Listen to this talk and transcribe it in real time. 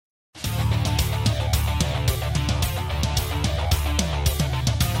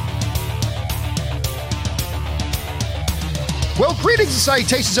Well, greetings and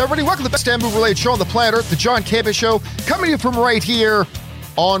salutations, everybody. Welcome to the best damn movie-related show on the planet Earth, the John Campea Show, coming to you from right here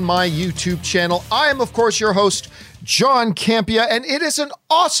on my YouTube channel. I am, of course, your host, John Campea, and it is an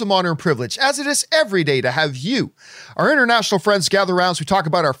awesome honor and privilege, as it is every day, to have you, our international friends, gather around as we talk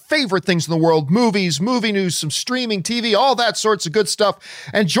about our favorite things in the world, movies, movie news, some streaming TV, all that sorts of good stuff.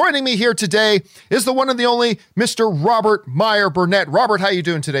 And joining me here today is the one and the only Mr. Robert Meyer Burnett. Robert, how you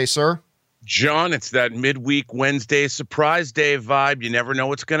doing today, sir? John, it's that midweek Wednesday surprise day vibe. You never know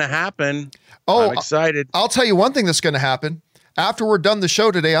what's going to happen. Oh, I'm excited. I'll tell you one thing that's going to happen. After we're done the show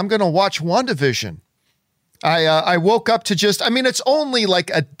today, I'm going to watch WandaVision. I woke up to it's only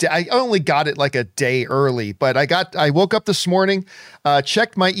like a day. I only got it like a day early, but I woke up this morning,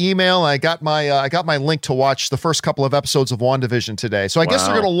 checked my email. I got my link to watch the first couple of episodes of WandaVision today. So I guess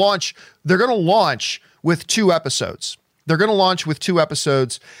they're going to launch with 2 episodes.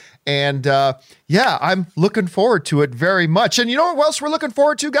 And I'm looking forward to it very much. And you know what else we're looking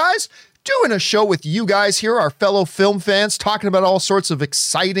forward to, guys? Doing a show with you guys here, our fellow film fans, talking about all sorts of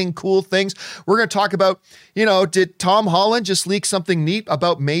exciting, cool things. We're going to talk about, did Tom Holland just leak something neat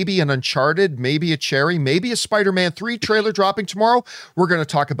about maybe an Uncharted, maybe a Cherry, maybe a Spider-Man 3 trailer dropping tomorrow? We're going to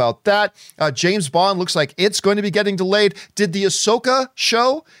talk about that. James Bond looks like it's going to be getting delayed. Did the Ahsoka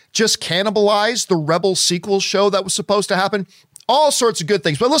show just cannibalize the Rebel sequel show that was supposed to happen? All sorts of good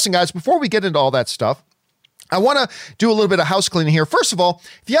things. But listen, guys, before we get into all that stuff, I want to do a little bit of house cleaning here. First of all,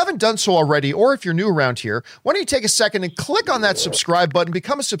 if you haven't done so already, or if you're new around here, why don't you take a second and click on that subscribe button,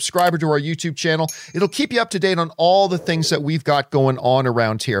 become a subscriber to our YouTube channel. It'll keep you up to date on all the things that we've got going on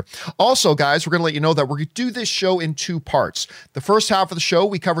around here. Also, guys, we're going to let you know that we're going to do this show in 2 parts. The first half of the show,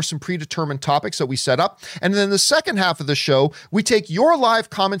 we cover some predetermined topics that we set up. And then the second half of the show, we take your live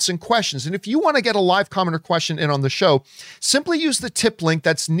comments and questions. And if you want to get a live comment or question in on the show, simply use the tip link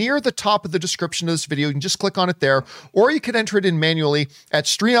that's near the top of the description of this video. You can just click on it there, or you can enter it in manually at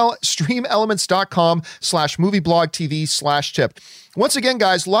streamelements.com/movieblogtv/tip. Once again,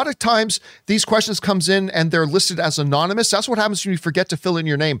 guys, a lot of times these questions comes in and they're listed as anonymous. That's what happens when you forget to fill in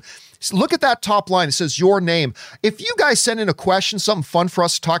your name. So look at that top line. It says your name. If you guys send in a question, something fun for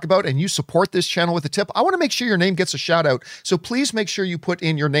us to talk about, and you support this channel with a tip, I want to make sure your name gets a shout out. So please make sure you put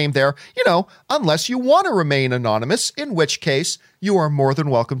in your name there, unless you want to remain anonymous, in which case you are more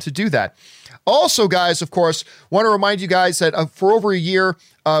than welcome to do that. Also, guys, of course, want to remind you guys that for over a year,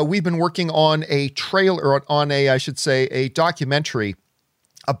 we've been working on a documentary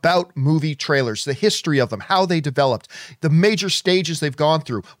about movie trailers, the history of them, how they developed, the major stages they've gone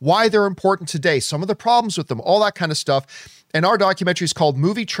through, why they're important today, some of the problems with them, all that kind of stuff. And our documentary is called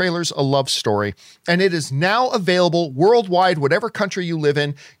Movie Trailers, A Love Story. And it is now available worldwide, whatever country you live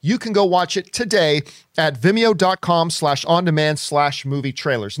in. You can go watch it today at vimeo.com/ondemand/movie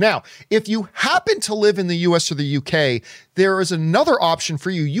trailers. Now, if you happen to live in the US or the UK, there is another option for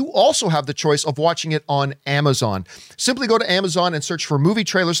you. You also have the choice of watching it on Amazon. Simply go to Amazon and search for Movie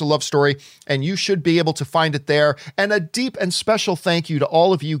Trailers, A Love Story, and you should be able to find it there. And a deep and special thank you to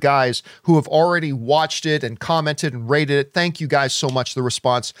all of you guys who have already watched it and commented and rated it. Thank you guys so much. The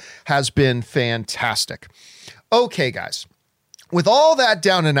response has been fantastic. Okay, guys. With all that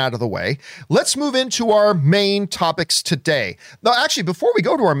down and out of the way, let's move into our main topics today. Now, actually, before we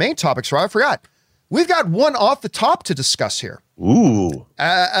go to our main topics, Rob, I forgot. We've got one off the top to discuss here. Ooh.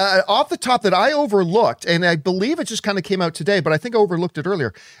 Off the top that I overlooked, and I believe it just kind of came out today, but I think I overlooked it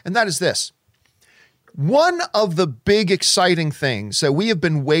earlier, and that is this. One of the big exciting things that we have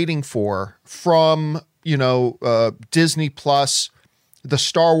been waiting for from Disney Plus, the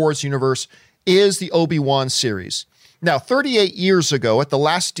Star Wars universe, is the Obi-Wan series. Now, 38 years ago at the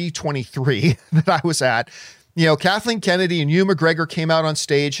last D23 that I was at, Kathleen Kennedy and Ewan McGregor came out on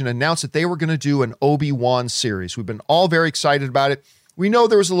stage and announced that they were going to do an Obi-Wan series. We've been all very excited about it. We know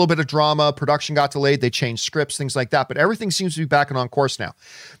there was a little bit of drama. Production got delayed. They changed scripts, things like that. But everything seems to be back and on course now.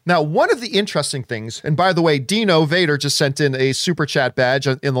 Now, one of the interesting things, and by the way, Dino Vader just sent in a super chat badge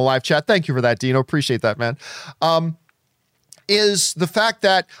in the live chat. Thank you for that, Dino. Appreciate that, man. Is the fact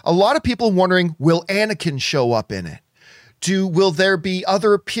that a lot of people wondering, will Anakin show up in it? Will there be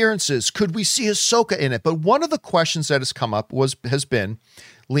other appearances? Could we see Ahsoka in it? But one of the questions that has come up has been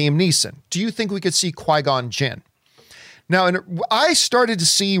Liam Neeson. Do you think we could see Qui-Gon Jinn? Now, I started to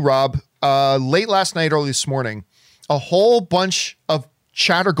see, Rob, late last night, early this morning, a whole bunch of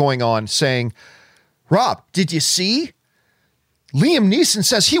chatter going on saying, Rob, did you see? Liam Neeson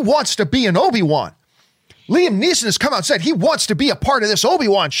says he wants to be an Obi-Wan. Liam Neeson has come out and said he wants to be a part of this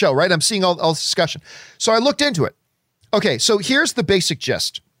Obi-Wan show, right? I'm seeing all this discussion. So I looked into it. Okay, so here's the basic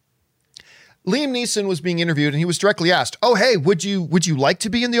gist. Liam Neeson was being interviewed and he was directly asked, oh, hey, would you like to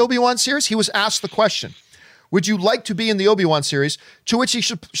be in the Obi-Wan series? He was asked the question, would you like to be in the Obi-Wan series? To which he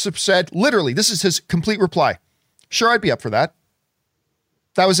said, literally, this is his complete reply. Sure, I'd be up for that.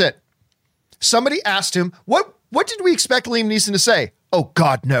 That was it. Somebody asked him, what did we expect Liam Neeson to say? Oh,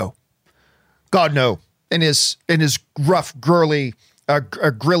 God, no. God, no. In his rough, grilly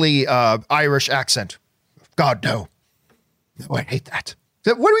Irish accent. God, no. No, I hate that.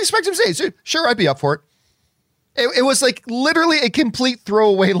 What do we expect him to say? Sure, I'd be up for it. It was like literally a complete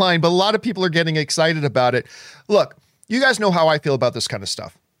throwaway line, but a lot of people are getting excited about it. Look, you guys know how I feel about this kind of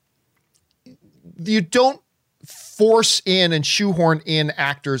stuff. You don't force in and shoehorn in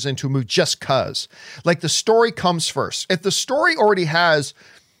actors into a movie just cause. Like, the story comes first. If the story already has,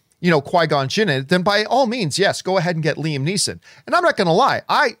 Qui-Gon Jinn in it, then by all means, yes, go ahead and get Liam Neeson. And I'm not going to lie,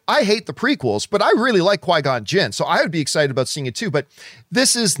 I hate the prequels, but I really like Qui-Gon Jinn, so I would be excited about seeing it too. But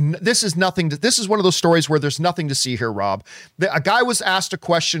this is nothing. This is one of those stories where there's nothing to see here, Rob. A guy was asked a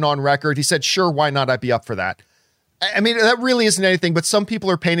question on record. He said, "Sure, why not? I'd be up for that." I mean, that really isn't anything. But some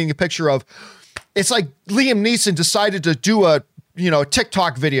people are painting a picture of it's like Liam Neeson decided to do a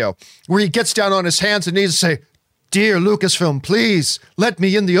TikTok video where he gets down on his hands and knees and say, "Dear Lucasfilm, please let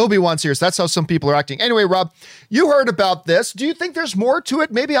me in the Obi-Wan series." That's how some people are acting. Anyway, Rob, you heard about this. Do you think there's more to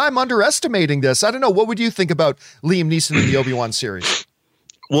it? Maybe I'm underestimating this. I don't know. What would you think about Liam Neeson in the Obi-Wan series?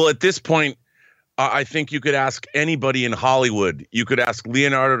 Well, at this point, I think you could ask anybody in Hollywood. You could ask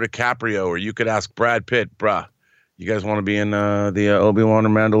Leonardo DiCaprio, or you could ask Brad Pitt. Bruh, you guys want to be in the Obi-Wan or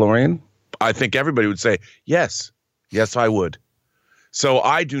Mandalorian? I think everybody would say, yes. Yes, I would. So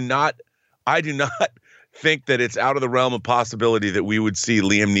I do not think that it's out of the realm of possibility that we would see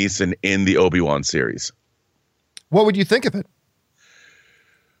Liam Neeson in the Obi-Wan series. What would you think of it?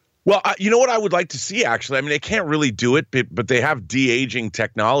 Well, you know what I would like to see, actually? I mean, they can't really do it, but they have de-aging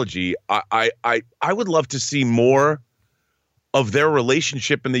technology. I would love to see more of their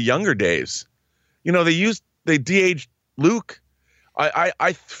relationship in the younger days. They de-aged Luke.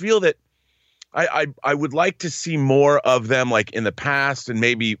 I feel that I would like to see more of them, like in the past, and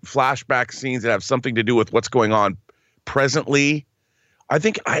maybe flashback scenes that have something to do with what's going on presently. I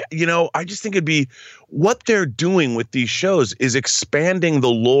just think it'd be what they're doing with these shows is expanding the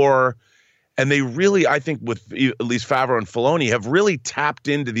lore. And they really, I think with at least Favreau and Filoni, have really tapped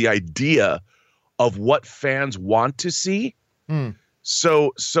into the idea of what fans want to see.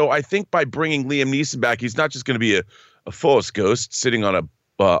 So I think by bringing Liam Neeson back, he's not just going to be a Force ghost sitting on a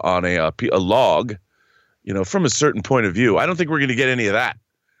log, from a certain point of view. I don't think we're going to get any of that.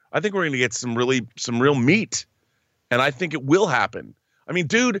 I think we're going to get some real meat, and I think it will happen. I mean,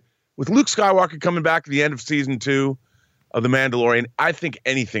 dude, with Luke Skywalker coming back at the end of season 2 of The Mandalorian, I think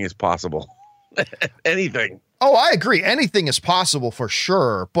anything is possible. Anything. Oh, I agree. Anything is possible for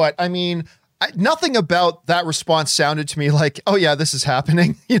sure. But I mean, nothing about that response sounded to me like, oh yeah, this is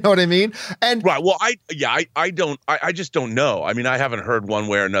happening. You know what I mean? And right. Well, I just don't know. I mean, I haven't heard one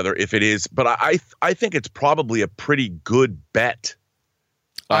way or another if it is, but I think it's probably a pretty good bet.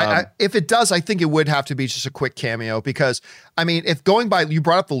 If it does, I think it would have to be just a quick cameo because, I mean, if going by, you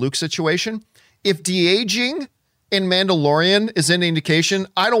brought up the Luke situation, if de-aging in Mandalorian is any indication,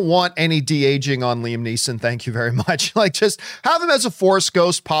 I don't want any de-aging on Liam Neeson. Thank you very much. Like, just have him as a Force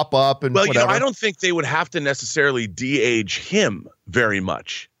ghost pop up and whatever. I don't think they would have to necessarily de-age him very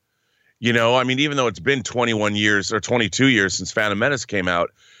much. I mean, even though it's been 21 years or 22 years since Phantom Menace came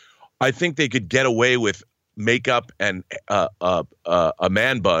out, I think they could get away with makeup and a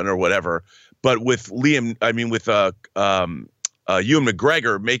man bun or whatever. But with Ewan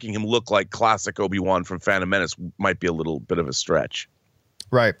McGregor, making him look like classic Obi-Wan from Phantom Menace might be a little bit of a stretch.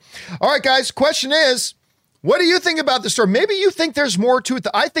 Right. All right, guys. Question is, what do you think about this story? Maybe you think there's more to it.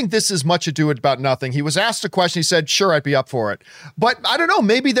 I think this is much ado about nothing. He was asked a question. He said, sure, I'd be up for it. But I don't know.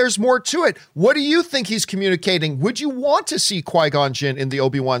 Maybe there's more to it. What do you think he's communicating? Would you want to see Qui-Gon Jinn in the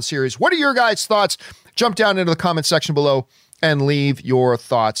Obi-Wan series? What are your guys' thoughts? Jump down into the comment section below and leave your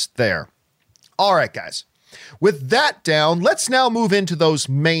thoughts there. All right, guys. With that down, let's now move into those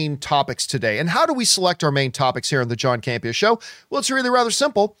main topics today. And how do we select our main topics here on the John Campea Show? Well, it's really rather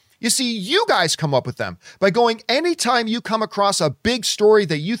simple. You see, you guys come up with them by going anytime you come across a big story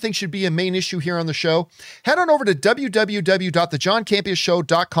that you think should be a main issue here on the show, head on over to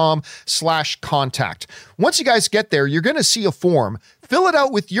www.thejohncampeashow.com/contact. Once you guys get there, you're going to see a form. Fill it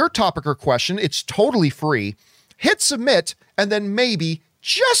out with your topic or question. It's totally free. Hit submit, and then maybe,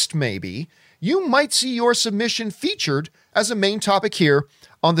 just maybe, you might see your submission featured as a main topic here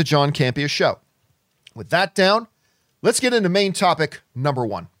on the John Campea Show. With that down, let's get into main topic number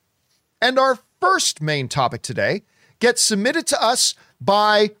 1. And our first main topic today gets submitted to us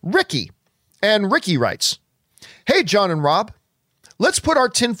by Ricky. And Ricky writes, hey, John and Rob, let's put our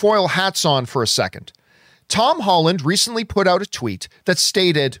tinfoil hats on for a second. Tom Holland recently put out a tweet that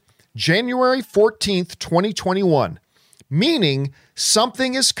stated January 14th, 2021, meaning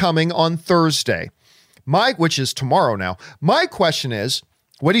something is coming on Thursday, which is tomorrow now. My question is,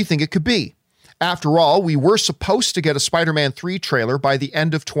 what do you think it could be? After all, we were supposed to get a Spider-Man 3 trailer by the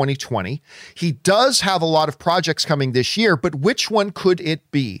end of 2020. He does have a lot of projects coming this year, but which one could it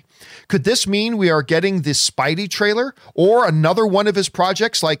be? Could this mean we are getting the Spidey trailer or another one of his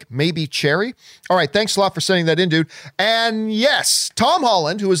projects, like maybe Cherry? All right, thanks a lot for sending that in, dude. And yes, Tom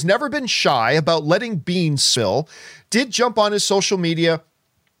Holland, who has never been shy about letting beans spill, did jump on his social media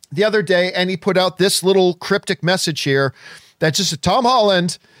the other day, and he put out this little cryptic message here that just said, Tom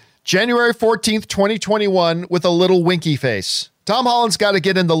Holland, January 14th, 2021, with a little winky face. Tom Holland's got to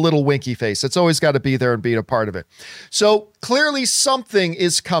get in the little winky face. It's always got to be there and be a part of it. So clearly something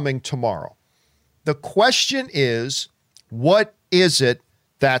is coming tomorrow. The question is, what is it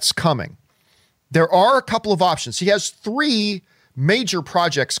that's coming? There are a couple of options. He has 3 major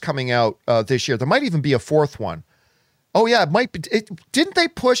projects coming out this year. There might even be a 4th one. Oh, yeah, it might be. Did they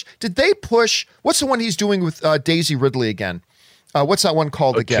push? What's the one he's doing with Daisy Ridley again? What's that one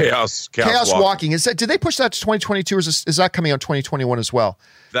called again? Chaos Walking. Did they push that to 2022, or is that coming out 2021 as well?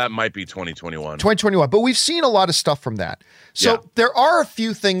 That might be 2021. 2021. But we've seen a lot of stuff from that. So There are a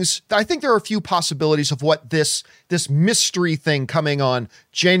few things. I think there are a few possibilities of what this mystery thing coming on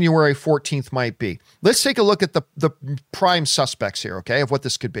January 14th might be. Let's take a look at the prime suspects here, okay, of what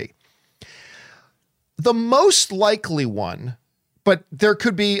this could be. The most likely one, but there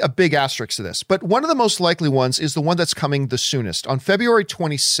could be a big asterisk to this, but one of the most likely ones is the one that's coming the soonest. On February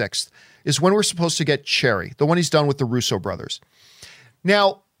 26th is when we're supposed to get Cherry, the one he's done with the Russo brothers.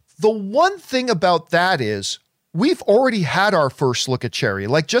 Now, the one thing about that is we've already had our first look at Cherry.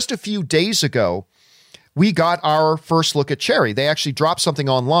 Like just a few days ago, we got our first look at Cherry. They actually dropped something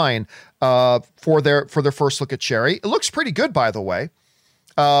online for their first look at Cherry. It looks pretty good, by the way.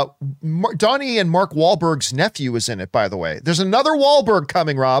 Donnie and Mark Wahlberg's nephew is in it, by the way. There's another Wahlberg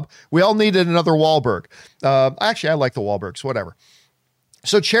coming, Rob. We all needed another Wahlberg. Actually, I like the Wahlbergs, whatever.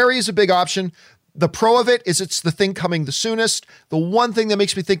 So Cherry is a big option. The pro of it is it's the thing coming the soonest. The one thing that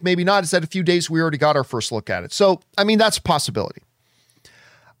makes me think maybe not is that a few days we already got our first look at it. So, I mean, that's a possibility.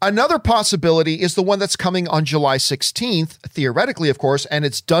 Another possibility is the one that's coming on July 16th, theoretically, of course, and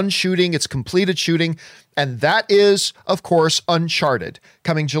it's done shooting, it's completed shooting, and that is, of course, Uncharted,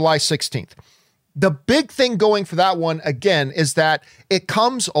 coming July 16th. The big thing going for that one, again, is that it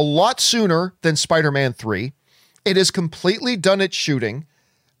comes a lot sooner than Spider-Man 3. It is completely done its shooting,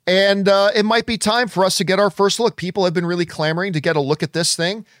 and it might be time for us to get our first look. People have been really clamoring to get a look at this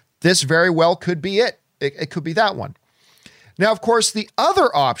thing. This very well could be it. It could be that one. Now, of course, the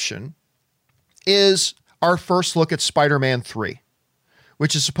other option is our first look at Spider-Man 3,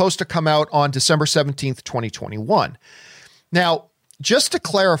 which is supposed to come out on December 17th, 2021. Now, just to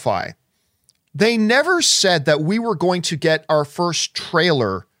clarify, they never said that we were going to get our first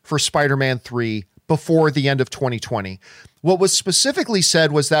trailer for Spider-Man 3 before the end of 2020. What was specifically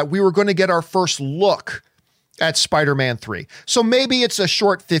said was that we were going to get our first look at Spider-Man 3. So maybe it's a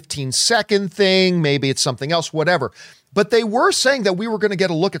short 15-second thing, maybe it's something else, whatever. But they were saying that we were going to get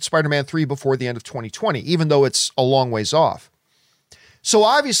a look at Spider-Man 3 before the end of 2020, even though it's a long ways off. So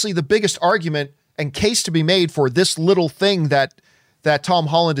obviously the biggest argument and case to be made for this little thing that Tom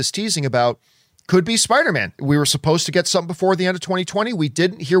Holland is teasing about could be Spider-Man. We were supposed to get something before the end of 2020. We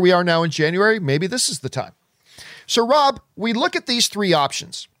didn't. Here we are now in January. Maybe this is the time. So Rob, we look at these 3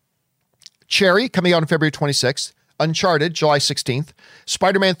 options. Cherry coming out on February 26th. Uncharted, July 16th.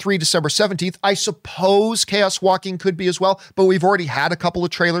 Spider-Man 3, December 17th. I suppose Chaos Walking could be as well, but we've already had a couple of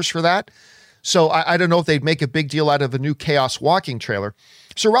trailers for that. So I don't know if they'd make a big deal out of a new Chaos Walking trailer.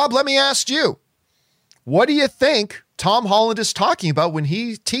 So Rob, let me ask you, what do you think Tom Holland is talking about when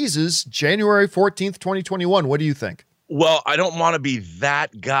he teases January 14th, 2021? What do you think? Well, I don't want to be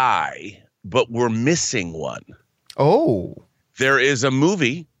that guy, but we're missing one. Oh. There is a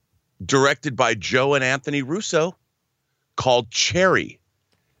movie directed by Joe and Anthony Russo called Cherry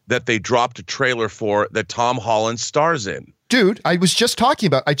that they dropped a trailer for that Tom Holland stars in. Dude, I was just talking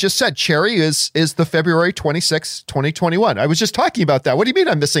about, I just said Cherry is the February 26th, 2021. I was just talking about that. What do you mean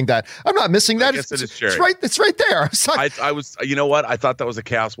I'm missing that? I'm not missing that. I guess it is Cherry. It's right there. I was, you know what? I thought that was a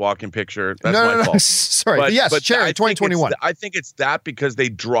Chaos Walking picture. That's my fault. Sorry. But yes, Cherry 2021. I think it's that because they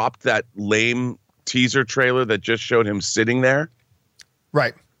dropped that lame teaser trailer that just showed him sitting there.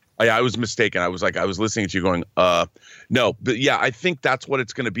 Right. I was mistaken. I was listening to you going, no, but yeah, I think that's what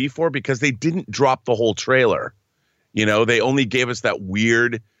it's going to be for because they didn't drop the whole trailer. You know, they only gave us that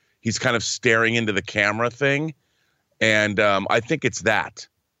weird, he's kind of staring into the camera thing. And I think it's that.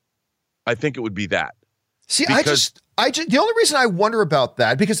 I think it would be that. See, Because the only reason I wonder about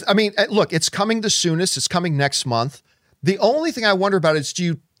that, because I mean, look, it's coming the soonest. It's coming next month. The only thing I wonder about is, do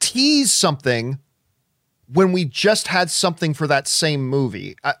you tease something when we just had something for that same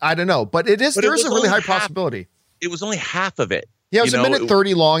movie? I don't know, but there is a really high possibility. It was only half of it. Yeah, it was a minute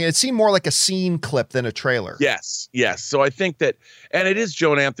 30 long, and it seemed more like a scene clip than a trailer. Yes. So I think that, and it is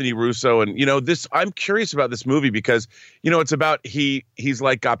Joe and Anthony Russo, and I'm curious about this movie because it's about he's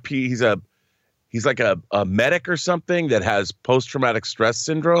like a medic or something that has post-traumatic stress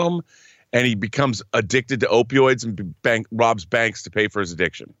syndrome, and he becomes addicted to opioids and robs banks to pay for his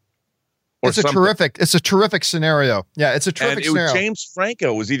addiction. It's a terrific scenario. Yeah, it's a terrific scenario. James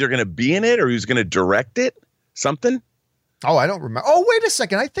Franco was either going to be in it or he was going to direct it. Something. Oh, I don't remember. Oh, wait a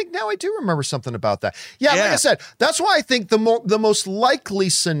second. I think now I do remember something about that. Yeah, like I said, that's why I think the most likely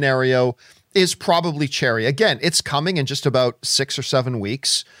scenario is probably Cherry. Again, it's coming in just about 6 or 7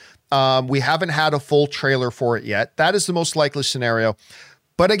 weeks. We haven't had a full trailer for it yet. That is the most likely scenario.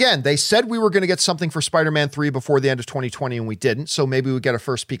 But again, they said we were going to get something for Spider-Man 3 before the end of 2020, and we didn't. So maybe we get a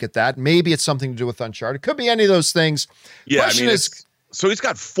first peek at that. Maybe it's something to do with Uncharted. Could be any of those things. Yeah, so he's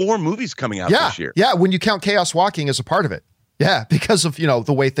got 4 movies coming out this year. Yeah, when you count Chaos Walking as a part of it. Yeah, because of,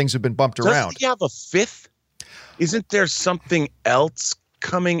 the way things have been bumped around. Does he have a 5th? Isn't there something else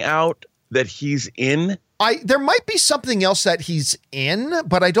coming out that he's in? There might be something else that he's in,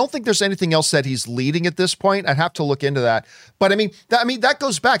 but I don't think there's anything else that he's leading at this point. I'd have to look into that. But that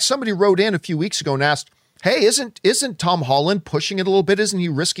goes back. Somebody wrote in a few weeks ago and asked, "Hey, isn't Tom Holland pushing it a little bit? Isn't he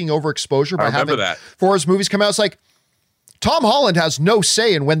risking overexposure by having that 4 his movies come out?" It's like, Tom Holland has no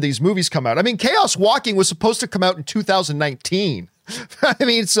say in when these movies come out. I mean, Chaos Walking was supposed to come out in 2019.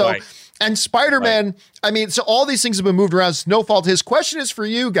 Right. And Spider-Man, right. So all these things have been moved around. It's no fault his. Question is for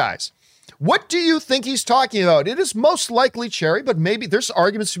you guys. What do you think he's talking about? It is most likely Cherry, but maybe there's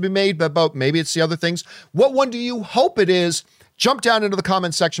arguments to be made about maybe it's the other things. What one do you hope it is? Jump down into the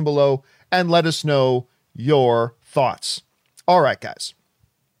comment section below and let us know your thoughts. All right, guys.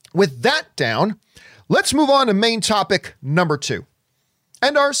 With that down, let's move on to main topic number 2.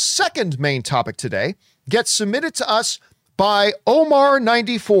 And our second main topic today gets submitted to us by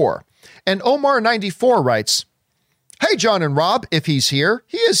Omar94. And Omar94 writes, "Hey, John and Rob, if he's here.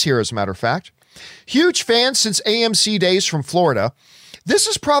 He is here, as a matter of fact. Huge fan since AMC days from Florida. This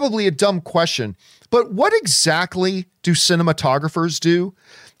is probably a dumb question, but what exactly do cinematographers do?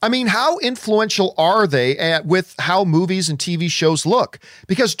 I mean, how influential are they with how movies and TV shows look?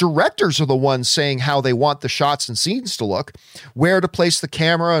 Because directors are the ones saying how they want the shots and scenes to look, where to place the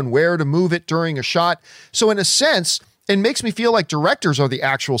camera and where to move it during a shot. So in a sense, it makes me feel like directors are the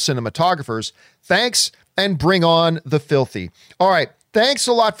actual cinematographers. Thanks, and bring on the filthy." All right. Thanks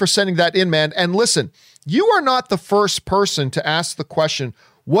a lot for sending that in, man. And listen, you are not the first person to ask the question,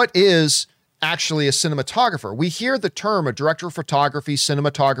 what is actually a cinematographer? We hear the term a director of photography,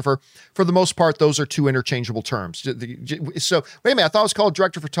 cinematographer. For the most part, those are 2 interchangeable terms. So wait a minute, I thought it was called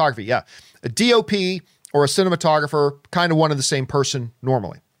director of photography. Yeah. A DOP or a cinematographer, kind of one and the same person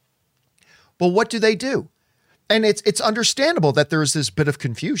normally. But what do they do? And it's understandable that there's this bit of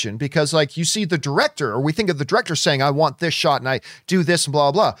confusion because, like, you see the director, or we think of the director saying, "I want this shot and I do this and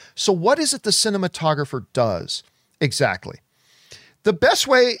blah, blah." So what is it the cinematographer does exactly? The best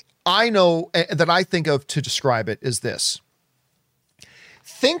way I know that I think of to describe it is this.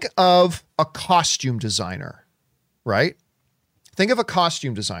 Think of a costume designer, right? Think of a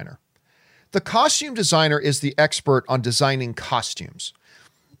costume designer. The costume designer is the expert on designing costumes.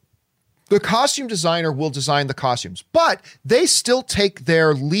 The costume designer will design the costumes, but they still take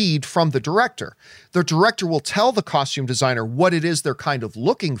their lead from the director. The director will tell the costume designer what it is they're kind of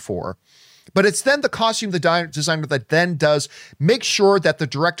looking for, but it's then the costume designer that then does make sure that the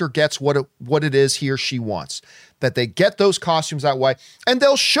director gets what it is he or she wants, that they get those costumes that way, and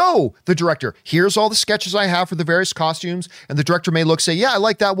they'll show the director, here's all the sketches I have for the various costumes, and the director may say, yeah, I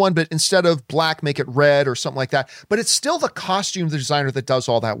like that one, but instead of black, make it red or something like that, but it's still the costume designer that does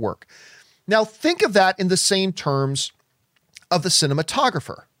all that work. Now, think of that in the same terms of the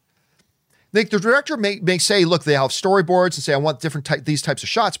cinematographer. The director may say, look, they have storyboards and say, I want these types of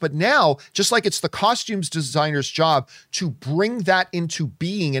shots. But now, just like it's the costumes designer's job to bring that into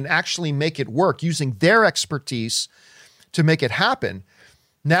being and actually make it work using their expertise to make it happen,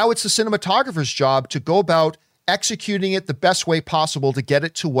 now it's the cinematographer's job to go about executing it the best way possible to get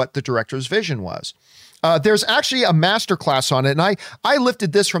it to what the director's vision was. There's actually a masterclass on it, and I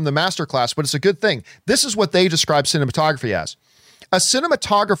lifted this from the masterclass, but it's a good thing. This is what they describe cinematography as. A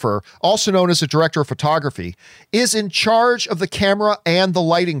cinematographer, also known as a director of photography, is in charge of the camera and the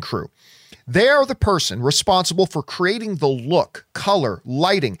lighting crew. They are the person responsible for creating the look, color,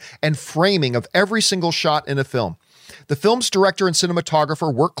 lighting, and framing of every single shot in a film. The film's director and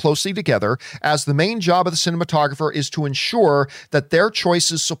cinematographer work closely together, as the main job of the cinematographer is to ensure that their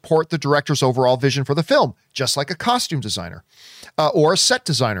choices support the director's overall vision for the film, just like a costume designer or a set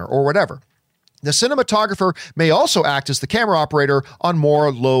designer or whatever. The cinematographer may also act as the camera operator on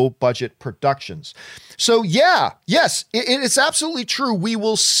more low-budget productions. So it's absolutely true. We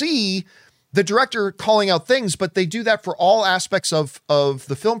will see the director calling out things, but they do that for all aspects of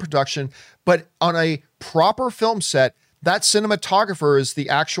the film production. But on a proper film set, that cinematographer is the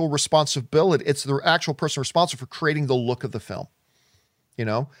actual responsibility. It's the actual person responsible for creating the look of the film,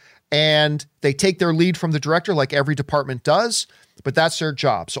 and they take their lead from the director like every department does, but that's their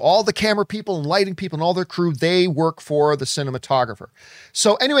job. So all the camera people and lighting people and all their crew, they work for the cinematographer.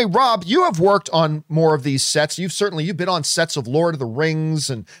 So anyway, Rob, you have worked on more of these sets. You've been on sets of Lord of the Rings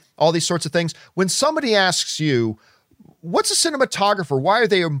and all these sorts of things. When somebody asks you, what's a cinematographer? Why are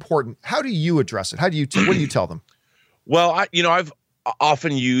they important? How do you address it? What do you tell them? Well, I've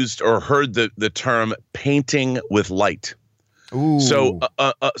often used or heard the term painting with light. Ooh. So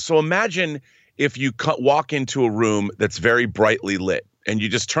imagine if you walk into a room that's very brightly lit and you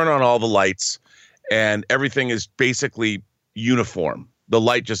just turn on all the lights and everything is basically uniform. The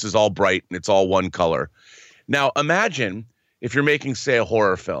light just is all bright and it's all one color. Now imagine if you're making, say, a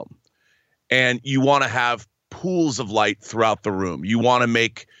horror film and you want to have pools of light throughout the room. You want to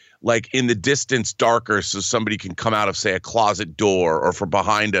make, like, in the distance darker so somebody can come out of, say, a closet door or from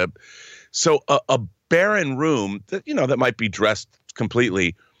behind a barren room that, that might be dressed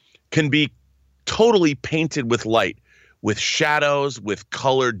completely can be totally painted with light, with shadows, with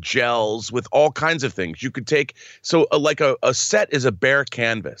colored gels, with all kinds of things. You could take, a set is a bare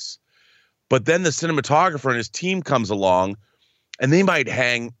canvas, but then the cinematographer and his team comes along and they might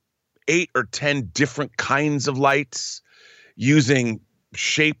hang 8 or 10 different kinds of lights using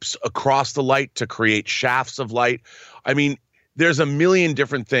shapes across the light to create shafts of light. I mean, there's a million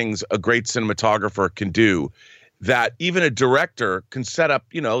different things a great cinematographer can do that even a director can set up,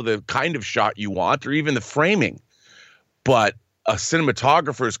 the kind of shot you want or even the framing. But a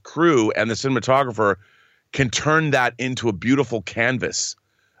cinematographer's crew and the cinematographer can turn that into a beautiful canvas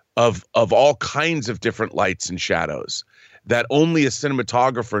of all kinds of different lights and shadows that only a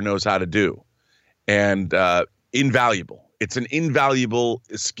cinematographer knows how to do. And invaluable. It's an invaluable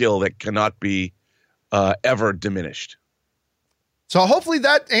skill that cannot be ever diminished. So hopefully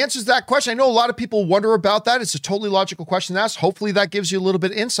that answers that question. I know a lot of people wonder about that. It's a totally logical question to ask. Hopefully that gives you a little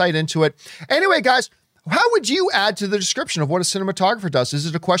bit of insight into it. Anyway, guys, how would you add to the description of what a cinematographer does? Is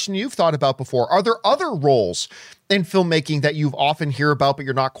it a question you've thought about before? Are there other roles in filmmaking that you've often hear about, but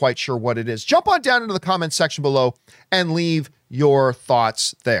you're not quite sure what it is? Jump on down into the comment section below and leave your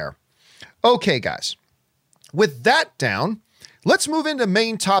thoughts there. Okay, guys, with that down, let's move into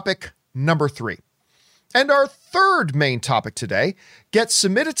main topic number 3. And our third main topic today gets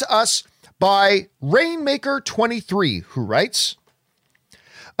submitted to us by Rainmaker23, who writes,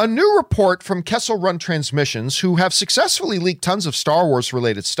 a new report from Kessel Run Transmissions, who have successfully leaked tons of Star Wars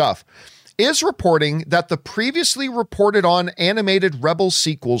related stuff, is reporting that the previously reported on animated Rebels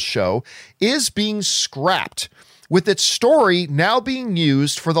sequels show is being scrapped, with its story now being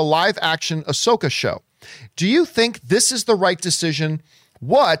used for the live action Ahsoka show. Do you think this is the right decision?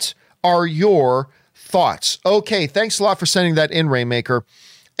 What are your thoughts? Okay, thanks a lot for sending that in, Rainmaker.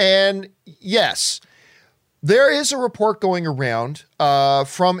 And yes, there is a report going around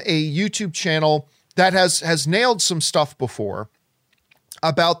from a YouTube channel that has nailed some stuff before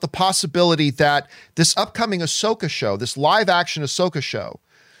about the possibility that this upcoming Ahsoka show, this live action Ahsoka show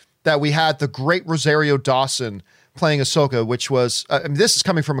that we had, the great Rosario Dawson playing Ahsoka, which was, this is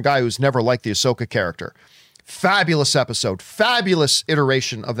coming from a guy who's never liked the Ahsoka character. Fabulous episode, fabulous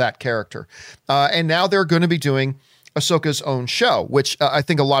iteration of that character. And now they're going to be doing Ahsoka's own show, which I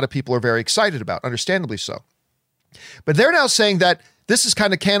think a lot of people are very excited about, understandably so. But they're now saying that this is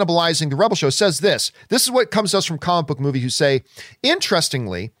kind of cannibalizing the Rebel show. It says this is what comes to us from Comic Book Movie, who say,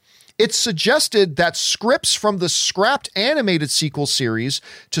 interestingly, it's suggested that scripts from the scrapped animated sequel series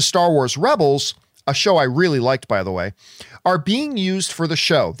to Star Wars Rebels, a show I really liked, by the way, are being used for the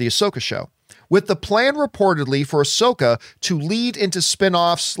show, the Ahsoka show, with the plan reportedly for Ahsoka to lead into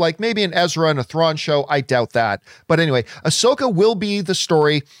spin-offs like maybe an Ezra and a Thrawn show. I doubt that. But anyway, Ahsoka will be the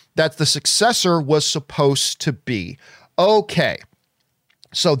story that the successor was supposed to be. Okay.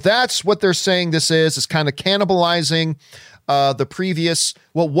 So that's what they're saying this is. It's kind of cannibalizing the previous,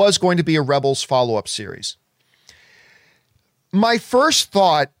 what was going to be a Rebels follow-up series. My first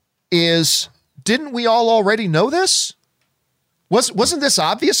thought is, didn't we all already know this? Wasn't this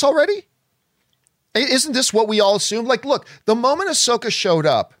obvious already? Isn't this what we all assumed? Like, look, the moment Ahsoka showed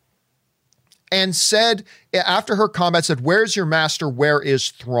up and said, after her combat, said, "Where's your master? Where is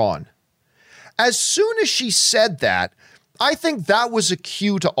Thrawn?" As soon as she said that, I think that was a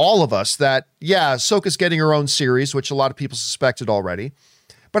cue to all of us that, yeah, Ahsoka's getting her own series, which a lot of people suspected already.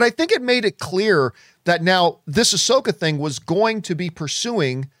 But I think it made it clear that now this Ahsoka thing was going to be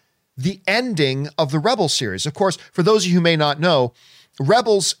pursuing the ending of the Rebels series. Of course, for those of you who may not know,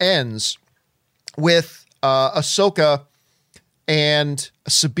 Rebels ends with Ahsoka and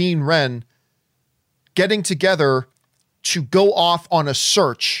Sabine Wren getting together to go off on a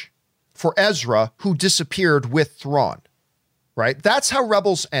search for Ezra, who disappeared with Thrawn, right? That's how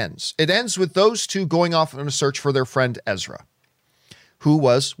Rebels ends. It ends with those two going off on a search for their friend Ezra, who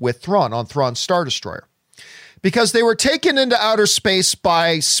was with Thrawn on Thrawn's Star Destroyer, because they were taken into outer space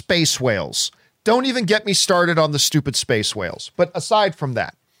by space whales. Don't even get me started on the stupid space whales. But aside from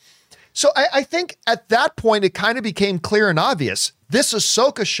that, so I think at that point, it kind of became clear and obvious. This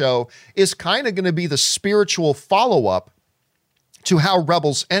Ahsoka show is kind of going to be the spiritual follow-up to how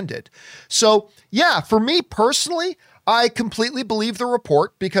Rebels ended. So yeah, for me personally, I completely believe the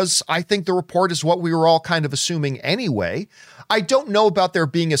report because I think the report is what we were all kind of assuming anyway. I don't know about there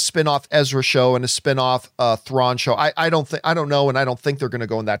being a spin-off Ezra show and a spin-off Thrawn show. I don't know, and I don't think they're going to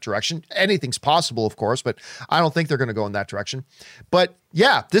go in that direction. Anything's possible, of course, but I don't think they're going to go in that direction. But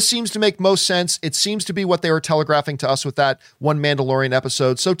yeah, this seems to make most sense. It seems to be what they were telegraphing to us with that one Mandalorian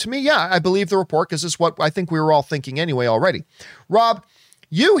episode. So to me, yeah, I believe the report because it's what I think we were all thinking anyway already. Rob,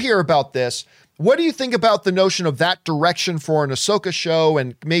 you hear about this. What do you think about the notion of that direction for an Ahsoka show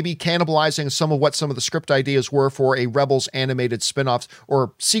and maybe cannibalizing some of what some of the script ideas were for a Rebels animated spinoffs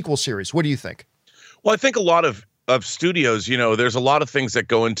or sequel series? What do you think? Well, I think a lot of studios, there's a lot of things that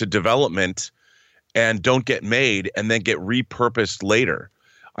go into development and don't get made and then get repurposed later.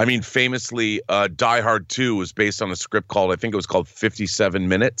 I mean, famously, Die Hard 2 was based on a script I think it was called 57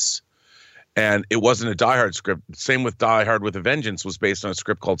 Minutes. And it wasn't a Die Hard script. Same with Die Hard with a Vengeance was based on a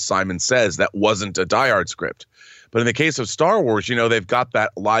script called Simon Says that wasn't a Die Hard script. But in the case of Star Wars, they've got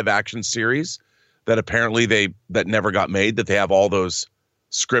that live action series that apparently that never got made, that they have all those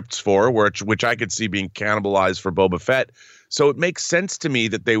scripts for, which I could see being cannibalized for Boba Fett. So it makes sense to me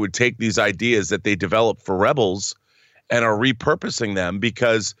that they would take these ideas that they developed for Rebels and are repurposing them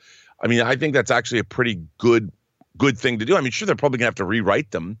because, I think that's actually a pretty good thing to do. Sure, they're probably going to have to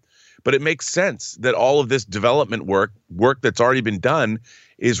rewrite them, but it makes sense that all of this development work that's already been done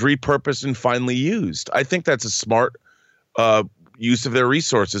is repurposed and finally used. I think that's a smart use of their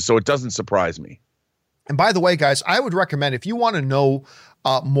resources, so it doesn't surprise me. And by the way, guys, I would recommend if you want to know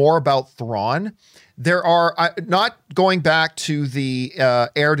more about Thrawn, there are, not going back to the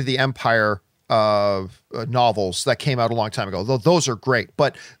Heir to the Empire novels that came out a long time ago, though those are great,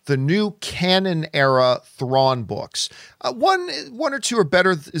 but the new canon era Thrawn books, one or two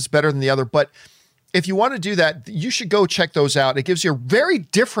is better than the other, but if you want to do that, you should go check those out. It gives you a very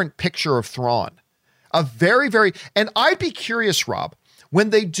different picture of Thrawn, and I'd be curious, Rob,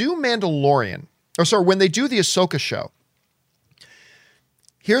 when they do when they do the Ahsoka show,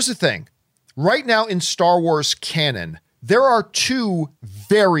 here's the thing, right now in Star Wars canon, there are two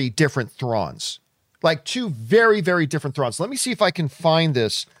very different Thrawns, like two very, very different Thrawns. Let me see if I can find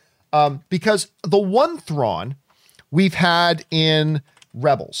this, because the one Thrawn we've had in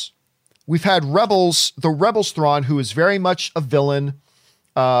Rebels. We've had the Rebels Thrawn, who is very much a villain,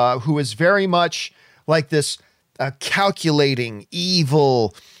 who is very much like this calculating,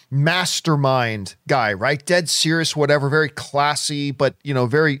 evil mastermind guy, right? Dead serious, whatever, very classy, but,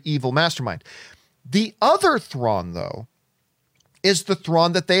 very evil mastermind. The other Thrawn, though, is the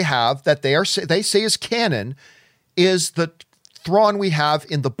Thrawn that they have, that they say is canon, is the Thrawn we have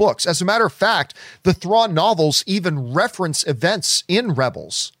in the books. As a matter of fact, the Thrawn novels even reference events in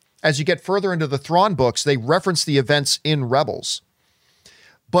Rebels. As you get further into the Thrawn books, they reference the events in Rebels.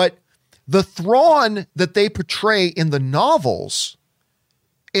 But the Thrawn that they portray in the novels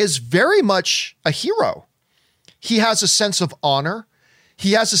is very much a hero. He has a sense of honor.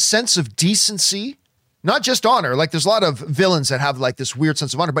 He has a sense of decency. Not just honor, like there's a lot of villains that have like this weird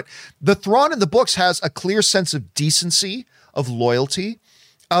sense of honor, but the Thrawn in the books has a clear sense of decency, of loyalty,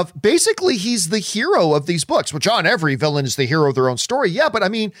 of basically he's the hero of these books, which on every villain is the hero of their own story. Yeah, but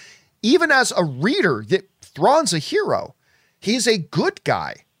even as a reader, Thrawn's a hero. He's a good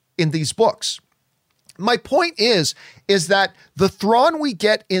guy in these books. My point is that the Thrawn we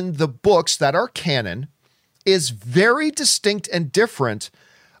get in the books that are canon is very distinct and different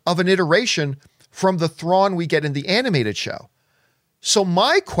of an iteration from the Thrawn we get in the animated show. So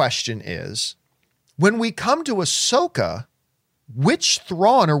my question is, when we come to Ahsoka, which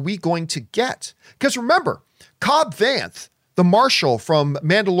Thrawn are we going to get? Because remember, Cobb Vanth, the Marshal from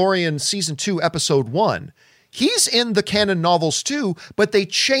Mandalorian Season 2, Episode 1, he's in the canon novels too, but they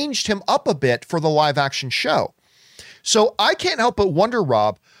changed him up a bit for the live action show. So I can't help but wonder,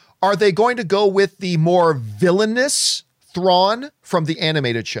 Rob, are they going to go with the more villainous Thrawn from the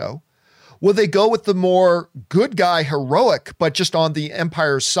animated show? Will they go with the more good guy, heroic, but just on the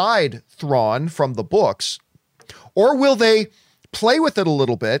Empire's side Thrawn from the books? Or will they play with it a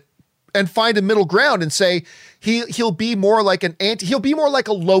little bit and find a middle ground and say he'll be more like he'll be more like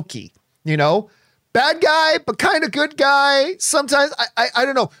a Loki, you know? Bad guy, but kind of good guy. Sometimes, I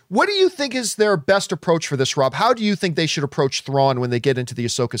don't know. What do you think is their best approach for this, Rob? How do you think they should approach Thrawn when they get into the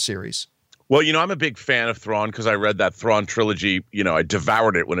Ahsoka series? Well, I'm a big fan of Thrawn because I read that Thrawn trilogy. I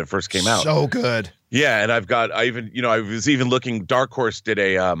devoured it when it first came out. So good. Yeah, and I was even looking, Dark Horse did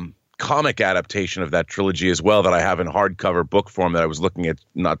a comic adaptation of that trilogy as well that I have in hardcover book form that I was looking at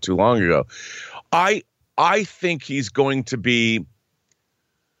not too long ago. I think he's going to be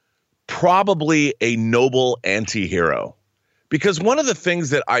probably a noble anti-hero, because one of the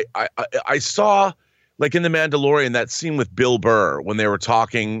things that I saw, like in The Mandalorian, that scene with Bill Burr when they were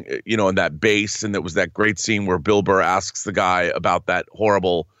talking, in that base, and there was that great scene where Bill Burr asks the guy about that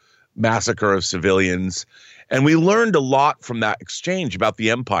horrible massacre of civilians. And we learned a lot from that exchange about the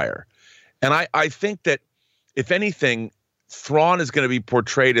Empire. And I think that, if anything, Thrawn is going to be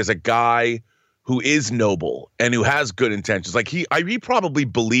portrayed as a guy who is noble and who has good intentions. Like he probably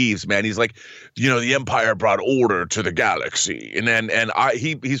believes, man, he's like, the Empire brought order to the galaxy. And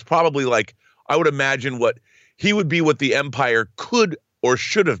he's probably like, I would imagine what the Empire could or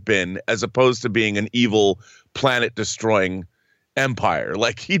should have been, as opposed to being an evil planet destroying empire.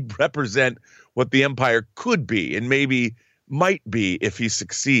 Like he'd represent what the Empire could be and maybe might be if he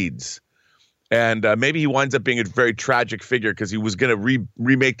succeeds. And maybe he winds up being a very tragic figure because he was going to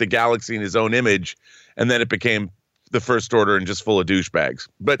remake the galaxy in his own image, and then it became the First Order and just full of douchebags.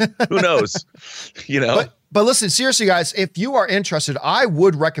 But who knows? But listen, seriously, guys, if you are interested, I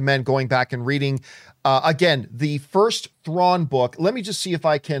would recommend going back and reading, again, the first Thrawn book. Let me just see if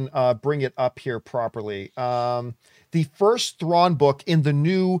I can bring it up here properly. The first Thrawn book in the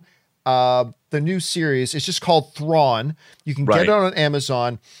new series is just called Thrawn. You can get it on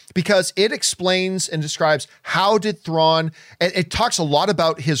Amazon, because it explains and describes how did Thrawn, and it talks a lot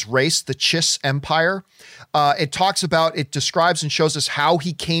about his race, the Chiss Empire. It describes and shows us how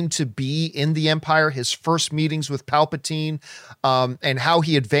he came to be in the Empire, his first meetings with Palpatine, and how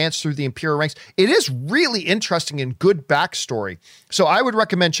he advanced through the Imperial ranks. It is really interesting and good backstory. So I would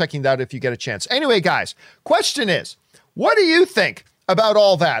recommend checking that out if you get a chance. Anyway, guys, question is, what do you think about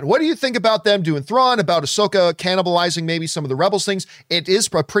all that? What do you think about them doing Thrawn, about Ahsoka cannibalizing maybe some of the Rebels things? It is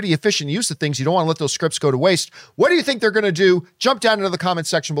a pretty efficient use of things. You don't want to let those scripts go to waste. What do you think they're going to do? Jump down into the comment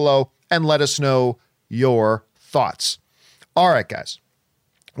section below and let us know your thoughts. All right, guys.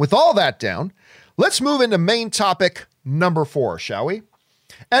 With all that down, let's move into main topic number 4, shall we?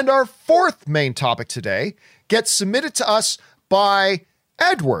 And our fourth main topic today gets submitted to us by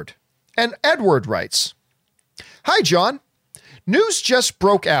Edward. And Edward writes, "Hi, John. News just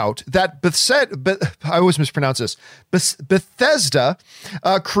broke out that Bethesda,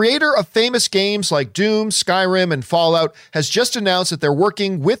 creator of famous games like Doom, Skyrim, and Fallout, has just announced that they're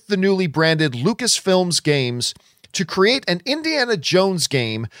working with the newly branded Lucasfilms Games to create an Indiana Jones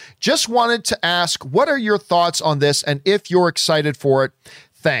game. Just wanted to ask, what are your thoughts on this, and if you're excited for it?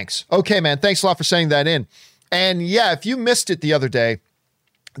 Thanks." Okay, man, thanks a lot for sending that in. And yeah, if you missed it the other day,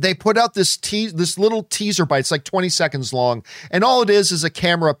 they put out this little teaser bite. It's like 20 seconds long. And all it is a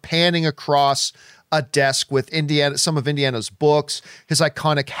camera panning across a desk with some of Indiana's books, his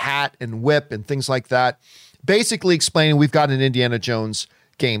iconic hat and whip and things like that. Basically explaining we've got an Indiana Jones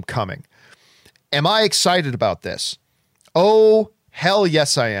game coming. Am I excited about this? Oh, hell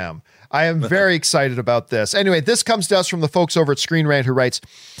yes, I am. I am very excited about this. Anyway, this comes to us from the folks over at Screen Rant, who writes,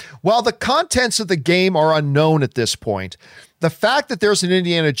 "While the contents of the game are unknown at this point, the fact that there's an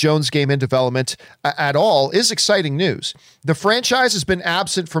Indiana Jones game in development at all is exciting news. The franchise has been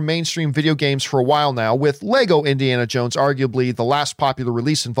absent from mainstream video games for a while now, with Lego Indiana Jones arguably the last popular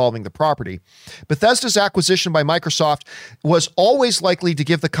release involving the property. Bethesda's acquisition by Microsoft was always likely to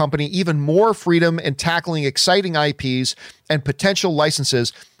give the company even more freedom in tackling exciting IPs and potential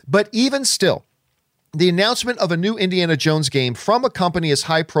licenses, but even still, the announcement of a new Indiana Jones game from a company as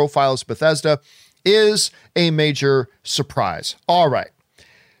high profile as Bethesda is a major surprise." All right.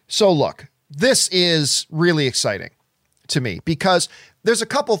 So look, this is really exciting to me because there's a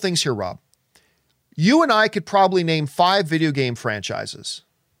couple things here, Rob. You and I could probably name 5 video game franchises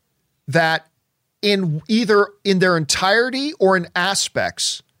that in either in their entirety or in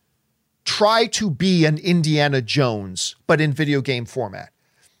aspects, try to be an Indiana Jones, but in video game format.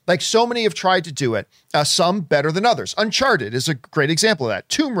 Like so many have tried to do it, some better than others. Uncharted is a great example of that.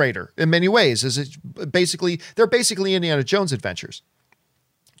 Tomb Raider, in many ways, they're basically Indiana Jones adventures.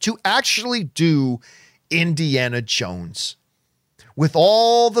 To actually do Indiana Jones with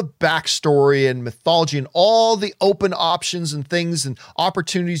all the backstory and mythology and all the open options and things and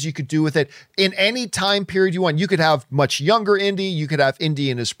opportunities you could do with it in any time period you want. You could have much younger Indy. You could have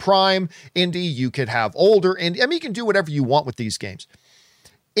Indy in his prime Indy. You could have older Indy. I mean, you can do whatever you want with these games.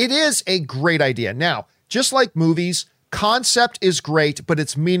 It is a great idea. Now, just like movies, concept is great, but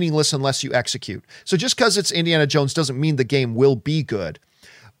it's meaningless unless you execute. So just because it's Indiana Jones doesn't mean the game will be good.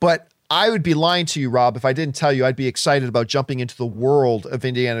 But I would be lying to you, Rob, if I didn't tell you I'd be excited about jumping into the world of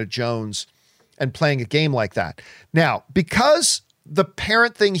Indiana Jones and playing a game like that. Now, because the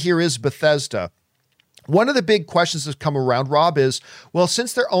parent thing here is Bethesda, one of the big questions that come around, Rob, is, well,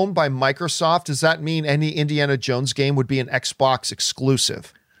 since they're owned by Microsoft, does that mean any Indiana Jones game would be an Xbox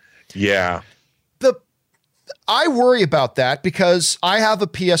exclusive? Yeah. I worry about that because I have a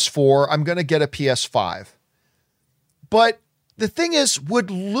PS4. I'm going to get a PS5. But the thing is, would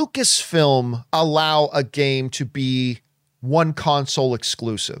Lucasfilm allow a game to be one console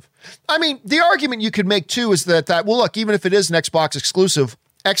exclusive? I mean, the argument you could make too is that, well, look, even if it is an Xbox exclusive,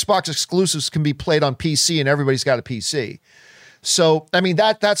 Xbox exclusives can be played on PC and everybody's got a PC. So, I mean,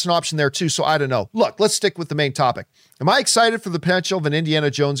 that's an option there too. So I don't know. Look, let's stick with the main topic. Am I excited for the potential of an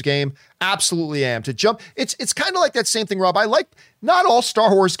Indiana Jones game? Absolutely am. To jump, it's kind of like that same thing, Rob. Not all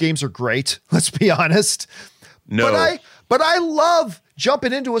Star Wars games are great. Let's be honest. No. But I love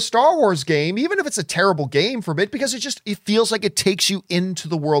jumping into a Star Wars game, even if it's a terrible game for a bit, because it feels like it takes you into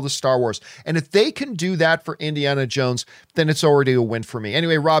the world of Star Wars. And if they can do that for Indiana Jones, then it's already a win for me.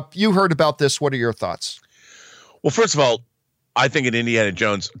 Anyway, Rob, you heard about this. What are your thoughts? Well, first of all, I think in Indiana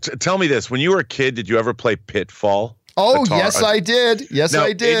Jones, tell me this. When you were a kid, did you ever play Pitfall? Oh, yes, I did. Yes,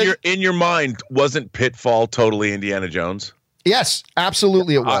 I did. In your mind, wasn't Pitfall totally Indiana Jones? Yes,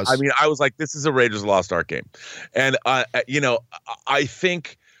 absolutely it was. I mean, I was like, this is a Raiders of the Lost Ark game. And, I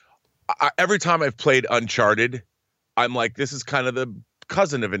think every time I've played Uncharted, I'm like, this is kind of the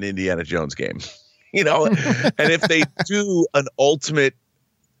cousin of an Indiana Jones game, And if they do an ultimate,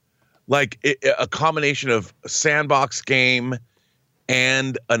 like a combination of sandbox game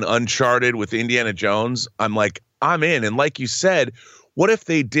and an Uncharted with Indiana Jones, I'm like, I'm in. And like you said, what if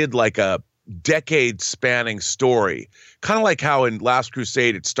they did like a decade spanning story, kind of like how in Last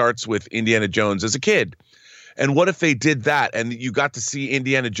Crusade it starts with Indiana Jones as a kid? And what if they did that and you got to see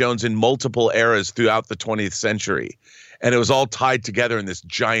Indiana Jones in multiple eras throughout the 20th century and it was all tied together in this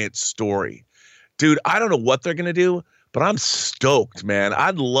giant story? Dude, I don't know what they're going to do, but I'm stoked, man.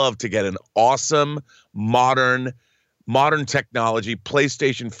 I'd love to get an awesome modern technology,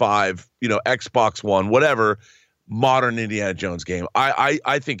 PlayStation 5, Xbox One, whatever, modern Indiana Jones game.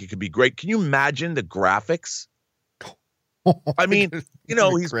 I think it could be great. Can you imagine the graphics? I mean,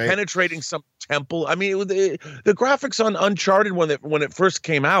 he's great. Penetrating some temple. I mean, the graphics on Uncharted when it first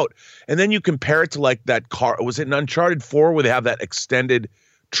came out, and then you compare it to like that car. Was it in Uncharted 4 where they have that extended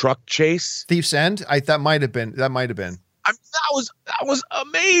truck chase? Thief's End? That might have been. I mean, that was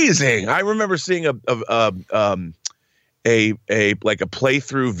amazing. I remember seeing a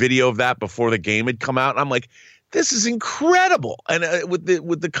playthrough video of that before the game had come out, and I'm like, this is incredible. And with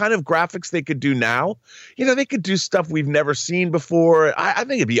the kind of graphics they could do now, they could do stuff we've never seen before. I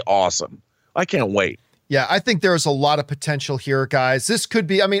think it'd be awesome. I can't wait. Yeah, I think there's a lot of potential here, guys. This could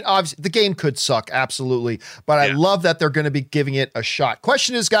be, obviously the game could suck, absolutely. But I love that they're going to be giving it a shot.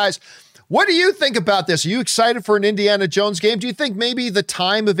 Question is, guys, what do you think about this? Are you excited for an Indiana Jones game? Do you think maybe the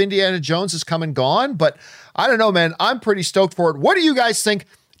time of Indiana Jones has come and gone? But I don't know, man. I'm pretty stoked for it. What do you guys think?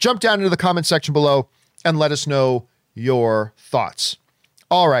 Jump down into the comment section below and let us know your thoughts.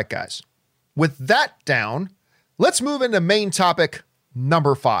 All right, guys. With that down, let's move into main topic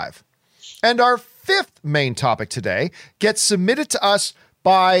number 5. And our 5th main topic today gets submitted to us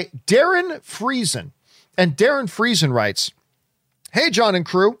by Darren Friesen. And Darren Friesen writes, "Hey, John and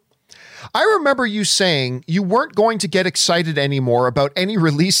crew. I remember you saying you weren't going to get excited anymore about any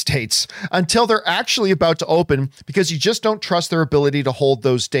release dates until they're actually about to open because you just don't trust their ability to hold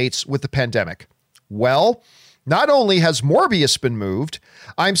those dates with the pandemic. Well, not only has Morbius been moved,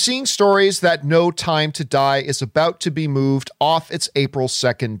 I'm seeing stories that No Time to Die is about to be moved off its April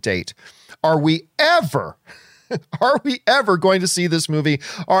 2nd date. Are we ever going to see this movie?"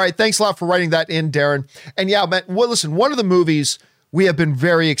 All right, thanks a lot for writing that in, Darren. And yeah, man, well, listen, one of the movies we have been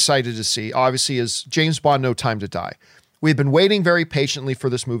very excited to see, obviously, is James Bond, No Time to Die. We've been waiting very patiently for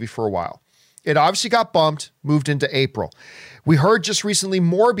this movie for a while. It obviously got bumped, moved into April. We heard just recently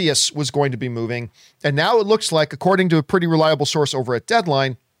Morbius was going to be moving, and now it looks like, according to a pretty reliable source over at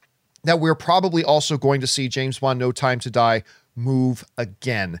Deadline, that we're probably also going to see James Bond No Time to Die move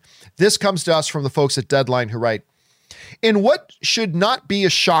again. This comes to us from the folks at Deadline who write, in what should not be a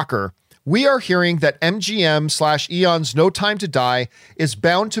shocker, we are hearing that MGM/Eon's No Time to Die is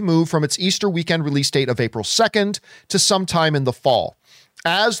bound to move from its Easter weekend release date of April 2nd to sometime in the fall,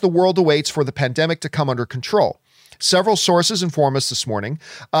 as the world awaits for the pandemic to come under control. Several sources inform us this morning.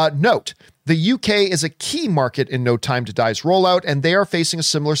 Note, the UK is a key market in No Time to Die's rollout, and they are facing a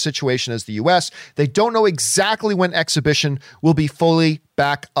similar situation as the US. They don't know exactly when exhibition will be fully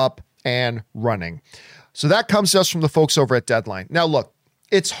back up and running. So that comes to us from the folks over at Deadline. Now, look,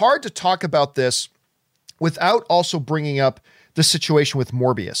 it's hard to talk about this without also bringing up the situation with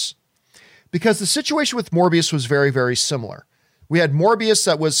Morbius, because the situation with Morbius was very, very similar. We had Morbius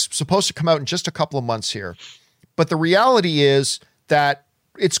that was supposed to come out in just a couple of months here, but the reality is that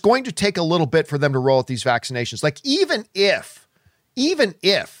it's going to take a little bit for them to roll out these vaccinations. Like even if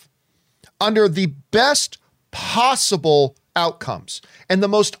under the best possible outcomes and the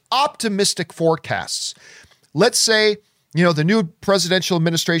most optimistic forecasts, let's say, the new presidential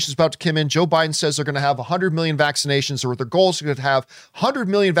administration is about to come in. Joe Biden says they're going to have 100 million vaccinations, or their goal is going to have 100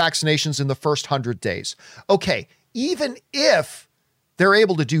 million vaccinations in the first 100 days. Okay, even if they're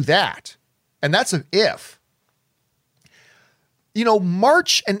able to do that, and that's an if,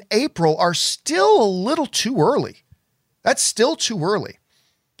 March and April are still a little too early. That's still too early.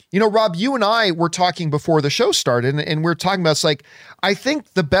 Rob, you and I were talking before the show started, and we're talking about, it's like, I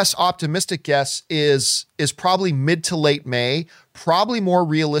think the best optimistic guess is probably mid to late May, probably more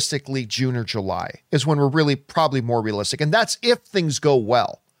realistically June or July is when we're really probably more realistic. And that's if things go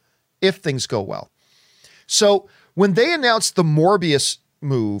well. So when they announced the Morbius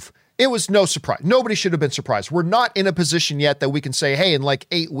move, it was no surprise. Nobody should have been surprised. We're not in a position yet that we can say, hey, in like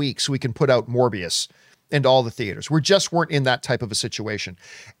 8 weeks, we can put out Morbius into all the theaters. We just weren't in that type of a situation.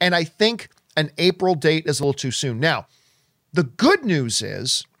 And I think an April date is a little too soon. Now, the good news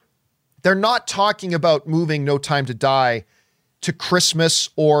is they're not talking about moving No Time to Die to Christmas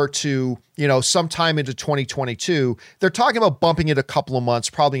or to, sometime into 2022. They're talking about bumping it a couple of months,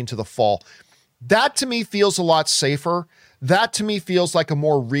 probably into the fall. That to me feels a lot safer. That to me feels like a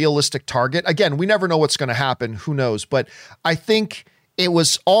more realistic target. Again, we never know what's going to happen. Who knows? But I think it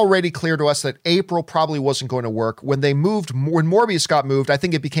was already clear to us that April probably wasn't going to work. When Morbius got moved, I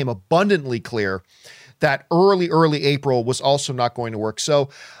think it became abundantly clear that early April was also not going to work. So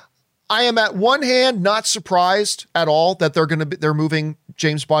I am at one hand not surprised at all that they're moving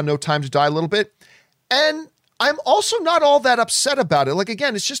James Bond No Time to Die a little bit. And I'm also not all that upset about it. Like,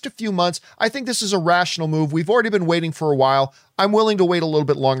 again, it's just a few months. I think this is a rational move. We've already been waiting for a while. I'm willing to wait a little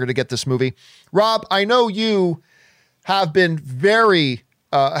bit longer to get this movie. Rob, I know you have been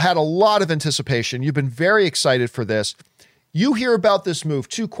had a lot of anticipation. You've been very excited for this. You hear about this move.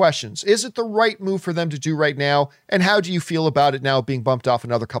 2 questions. Is it the right move for them to do right now? And how do you feel about it now being bumped off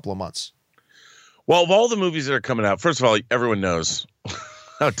another couple of months? Well, of all the movies that are coming out, first of all, everyone knows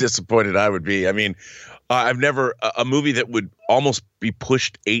how disappointed I would be. I mean, I've never a movie that would almost be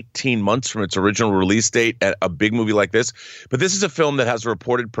pushed 18 months from its original release date at a big movie like this. But this is a film that has a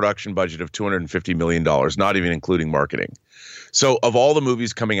reported production budget of $250 million, not even including marketing. So of all the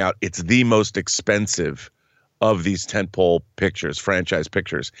movies coming out, it's the most expensive of these tentpole pictures, franchise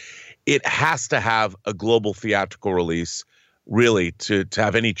pictures. It has to have a global theatrical release really to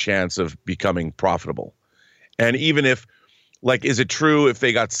have any chance of becoming profitable. And even if, like, is it true if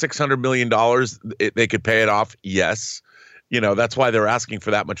they got $600 million, they could pay it off? Yes. That's why they're asking for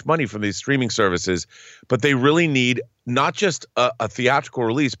that much money from these streaming services. But they really need not just a theatrical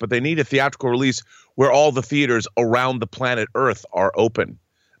release, but they need a theatrical release where all the theaters around the planet Earth are open,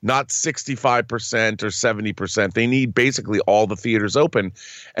 not 65% or 70%. They need basically all the theaters open.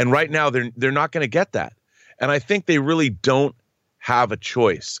 And right now they're not going to get that. And I think they really don't have a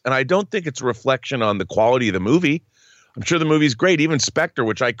choice. And I don't think it's a reflection on the quality of the movie. I'm sure the movie's great. Even Spectre,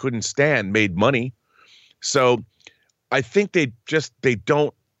 which I couldn't stand, made money. So I think they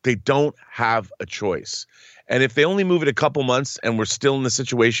don't have a choice. And if they only move it a couple months and we're still in the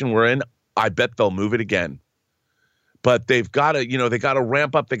situation we're in, I bet they'll move it again. But they've got to, they got to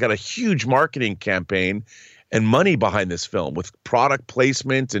ramp up. They got a huge marketing campaign and money behind this film with product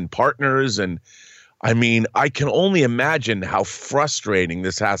placement and partners. And I mean, I can only imagine how frustrating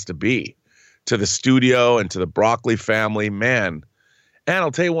this has to be to the studio and to the Broccoli family, man. And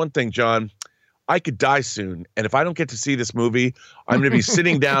I'll tell you one thing, John, I could die soon. And if I don't get to see this movie, I'm going to be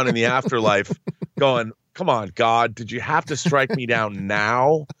sitting down in the afterlife going, come on, God, did you have to strike me down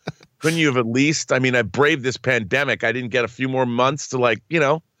now? Couldn't you have at least, I mean, I braved this pandemic. I didn't get a few more months to like,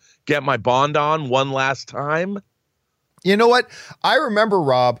 get my bond on one last time. You know what? I remember,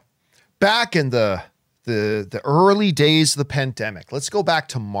 Rob, back in the early days of the pandemic. Let's go back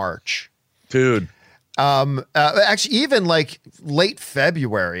to March. Dude. Actually, even like late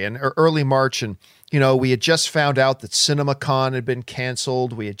February and early March. And, we had just found out that CinemaCon had been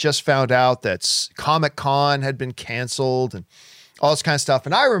canceled. We had just found out that Comic-Con had been canceled and all this kind of stuff.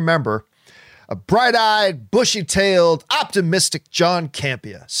 And I remember a bright-eyed, bushy-tailed, optimistic John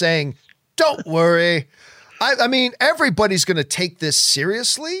Campea saying, don't worry. I mean, everybody's going to take this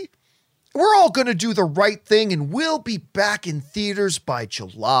seriously. We're all going to do the right thing, and we'll be back in theaters by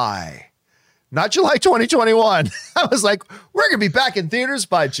July. Not July 2021. I was like, we're going to be back in theaters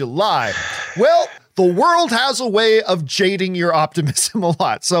by July. Well, the world has a way of jading your optimism a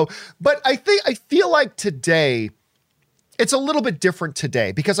lot. So, but I feel like today, it's a little bit different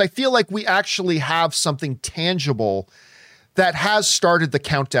today because I feel like we actually have something tangible that has started the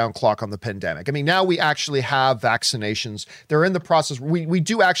countdown clock on the pandemic. I mean, now we actually have vaccinations. They're in the process. We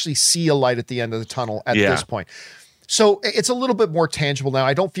do actually see a light at the end of the tunnel at this point. So it's a little bit more tangible now.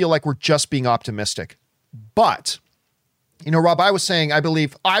 I don't feel like we're just being optimistic. But, Rob, I was saying, I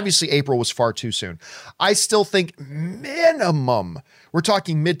believe, obviously April was far too soon. I still think minimum, we're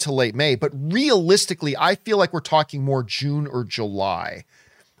talking mid to late May, but realistically, I feel like we're talking more June or July.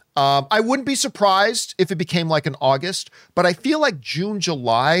 I wouldn't be surprised if it became like an August, but I feel like June,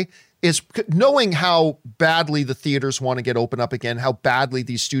 July is, knowing how badly the theaters want to get open up again, how badly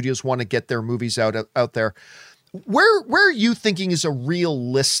these studios want to get their movies out there. Where are you thinking is a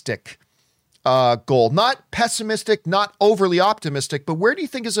realistic goal? Not pessimistic, not overly optimistic, but where do you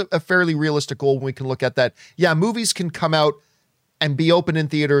think is a fairly realistic goal when we can look at that? Yeah, movies can come out and be open in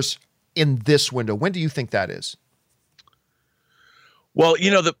theaters in this window. When do you think that is? Well,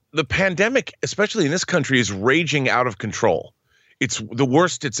 the pandemic, especially in this country, is raging out of control. It's the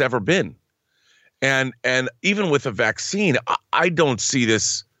worst it's ever been. And even with a vaccine, I don't see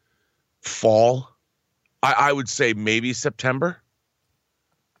this fall. I would say maybe September.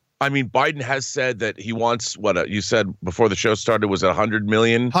 I mean, Biden has said that he wants what you said before the show started was 100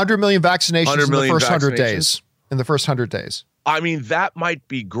 million? 100 million vaccinations in the first 100 days. In the first 100 days. I mean, that might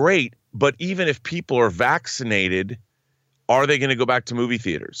be great, but even if people are vaccinated, are they going to go back to movie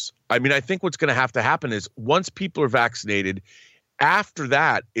theaters? I mean, I think what's going to happen is once people are vaccinated, after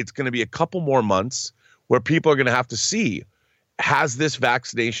that, it's going to be a couple more months where people are going to have to see, has this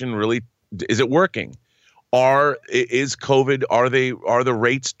vaccination really, is it working? Is COVID, are the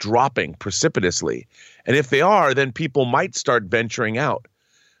rates dropping precipitously? And if they are, then people might start venturing out.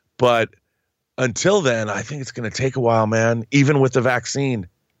 But until then, I think it's going to take a while, man, even with the vaccine.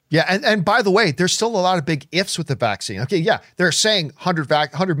 Yeah, and by the way, there's still a lot of big ifs with the vaccine. Okay, yeah, they're saying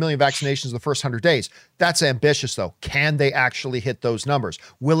 100 million vaccinations in the first 100 days. That's ambitious, though. Can they actually hit those numbers?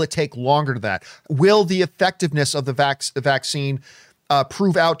 Will it take longer than that? Will the effectiveness of the vaccine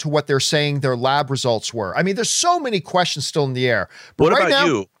prove out to what they're saying their lab results were? I mean, there's so many questions still in the air. But what right about now,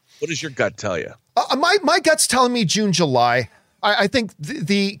 you? What does your gut tell you? My gut's telling me June, July. I think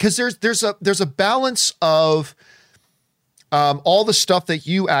because there's a balance of all the stuff that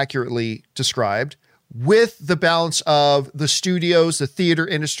you accurately described with the balance of the studios, the theater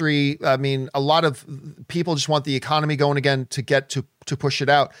industry. I mean, a lot of people just want the economy going again to get to push it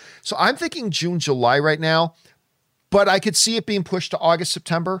out. So I'm thinking June, July right now, but I could see it being pushed to August,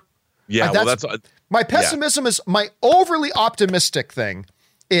 September. Yeah, that's my pessimism is my overly optimistic thing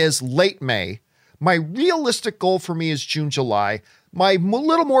is late May. My realistic goal for me is June, July. My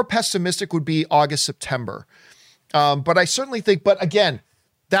little more pessimistic would be August, September. But I certainly think, but again,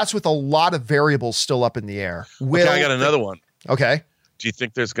 that's with a lot of variables still up in the air. Okay, I got another one. Okay. Do you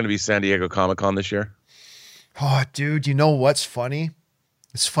think there's going to be San Diego Comic-Con this year? Oh, dude, you know what's funny?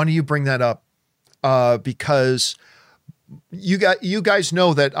 It's funny you bring that up because you guys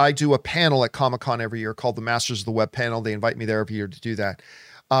know that I do a panel at Comic-Con every year called the Masters of the Web panel. They invite me there every year to do that.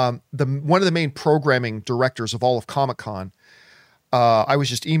 One of the main programming directors of all of Comic-Con, I was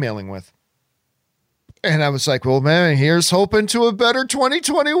just emailing with. And I was like, well, man, here's hoping to a better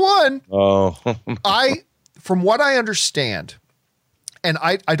 2021. Oh, from what I understand, and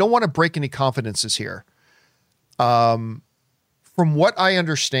I don't want to break any confidences here. From what I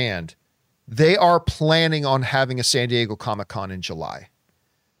understand, they are planning on having a San Diego Comic-Con in July.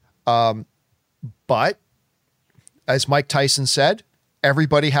 But as Mike Tyson said,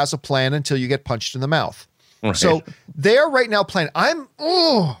 everybody has a plan until you get punched in the mouth. Right. So they are right now planning. I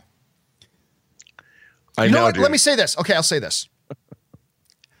know. What? Let me say this. Okay, I'll say this.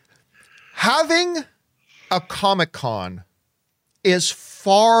 Having a Comic-Con is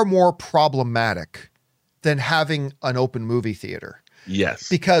far more problematic than having an open movie theater. Yes.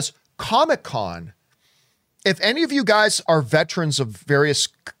 Because Comic-Con, if any of you guys are veterans of various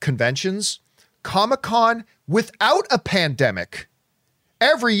conventions, Comic-Con without a pandemic,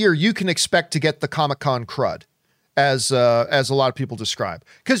 every year you can expect to get the Comic-Con crud, as a lot of people describe.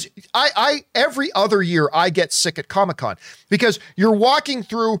 Because I every other year I get sick at Comic-Con because you're walking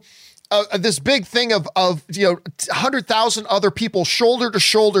through this big thing of 100,000 other people shoulder to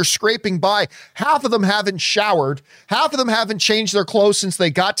shoulder scraping by. Half of them haven't showered. Half of them haven't changed their clothes since they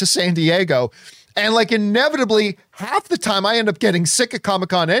got to San Diego. And like inevitably, half the time I end up getting sick at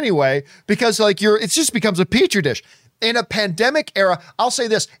Comic-Con anyway, because like it just becomes a petri dish. In a pandemic era, I'll say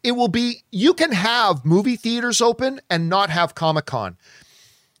this, you can have movie theaters open and not have Comic-Con.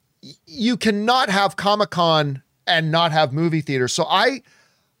 You cannot have Comic-Con and not have movie theaters. So I'm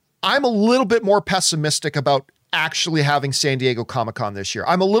a little bit more pessimistic about actually having San Diego Comic-Con this year.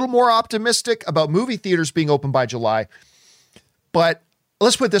 I'm a little more optimistic about movie theaters being open by July. But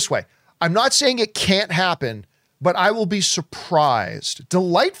let's put it this way. I'm not saying it can't happen, but I will be surprised,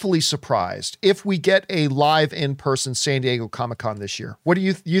 delightfully surprised, if we get a live in-person San Diego Comic-Con this year. What do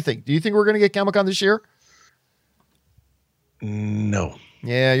you think? Do you think we're going to get Comic-Con this year? No.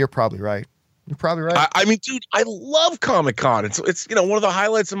 Yeah, you're probably right. You're probably right. I mean, dude, I love Comic-Con. It's one of the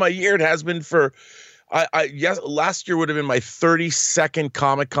highlights of my year. It has been for yes, last year would have been my 32nd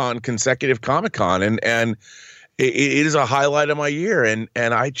Comic-Con, consecutive Comic-Con, and it is a highlight of my year, and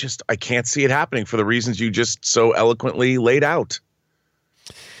I can't see it happening for the reasons you just so eloquently laid out.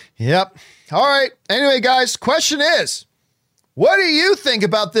 Yep. All right. Anyway, guys, question is, what do you think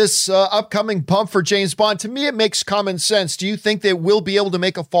about this upcoming bump for James Bond? To me, it makes common sense. Do you think they will be able to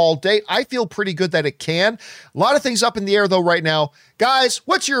make a fall date? I feel pretty good that it can. A lot of things up in the air, though, right now. Guys,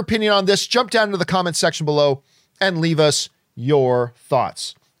 what's your opinion on this? Jump down into the comment section below and leave us your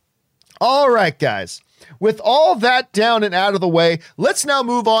thoughts. All right, guys. With all that down and out of the way, let's now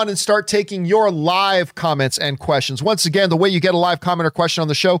move on and start taking your live comments and questions. Once again, the way you get a live comment or question on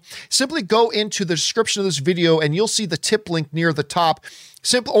the show, simply go into the description of this video and you'll see the tip link near the top.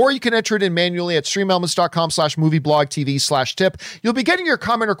 Or you can enter it in manually at streamelements.com/movieblogtv/tip. You'll be getting your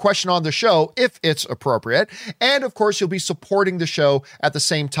comment or question on the show if it's appropriate. And of course, you'll be supporting the show at the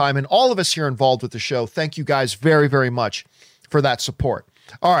same time. And all of us here involved with the show, thank you guys very, very much for that support.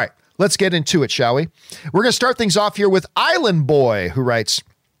 All right. Let's get into it, shall we? We're going to start things off here with Island Boy, who writes,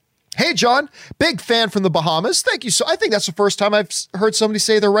 "Hey, John, big fan from the Bahamas. Thank you. So I think that's the first time I've heard somebody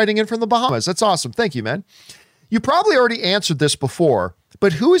say they're writing in from the Bahamas. That's awesome. Thank you, man. You probably already answered this before,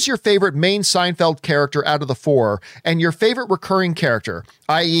 but who is your favorite main Seinfeld character out of the four and your favorite recurring character,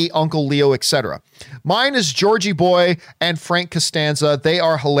 i.e. Uncle Leo, etc.? Mine is Georgie Boy and Frank Costanza. They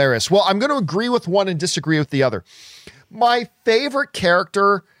are hilarious." Well, I'm going to agree with one and disagree with the other. My favorite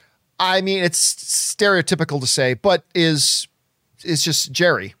character, I mean, it's stereotypical to say, but is just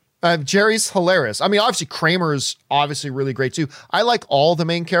Jerry. Jerry's hilarious. I mean, obviously Kramer's obviously really great too. I like all the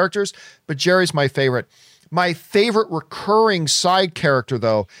main characters, but Jerry's my favorite. My favorite recurring side character,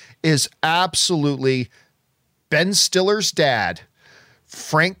 though, is absolutely Ben Stiller's dad,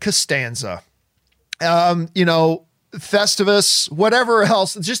 Frank Costanza. Festivus, whatever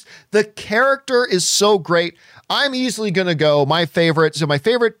else. Just the character is so great. I'm easily going to go my favorite. So my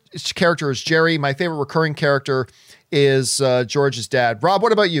favorite character is Jerry. My favorite recurring character is George's dad. Rob,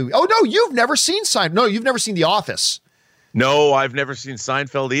 what about you? Oh, no, you've never seen Seinfeld. No, you've never seen The Office. No, I've never seen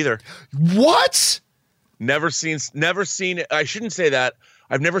Seinfeld either. What? Never seen it. I shouldn't say that.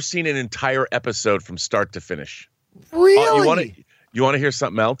 I've never seen an entire episode from start to finish. Really? You want to hear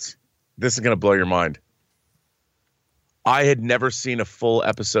something else? This is going to blow your mind. I had never seen a full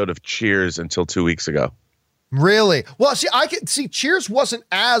episode of Cheers until 2 weeks ago. Really? Well, see, Cheers wasn't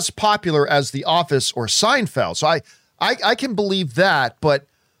as popular as The Office or Seinfeld, so I can believe that, but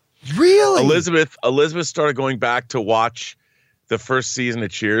really? Elizabeth started going back to watch the first season of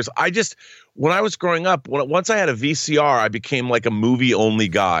Cheers. When I was growing up, once I had a VCR, I became like a movie-only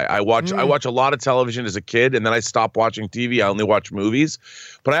guy. I watch a lot of television as a kid, and then I stopped watching TV. I only watch movies.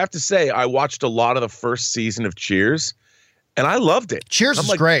 But I have to say, I watched a lot of the first season of Cheers, and I loved it. Cheers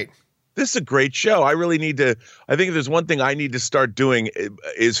is great. This is a great show. I think if there's one thing I need to start doing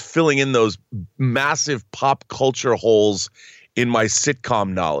is filling in those massive pop culture holes in my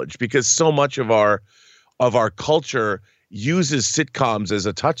sitcom knowledge, because so much of our culture uses sitcoms as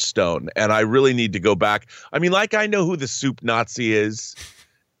a touchstone, and I really need to go back. I mean, like, I know who the Soup Nazi is,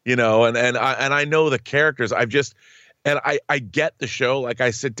 and I know the characters. I get the show. Like,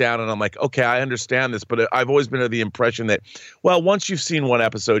 I sit down and I'm like, okay, I understand this, but I've always been of the impression that, well, once you've seen one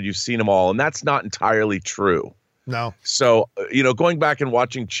episode, you've seen them all, and that's not entirely true. No. So, going back and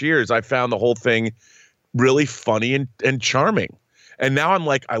watching Cheers, I found the whole thing really funny and charming. And now I'm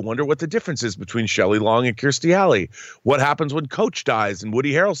like, I wonder what the difference is between Shelley Long and Kirstie Alley. What happens when Coach dies and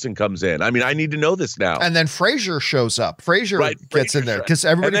Woody Harrelson comes in? I mean, I need to know this now. And then Frasier shows up. Frasier gets in there because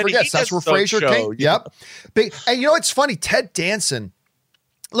everybody forgets that's where Frasier came. Yep. And it's funny. Ted Danson.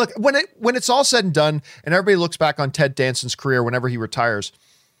 Look, when it's all said and done, and everybody looks back on Ted Danson's career whenever he retires,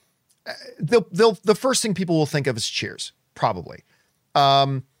 the first thing people will think of is Cheers, probably.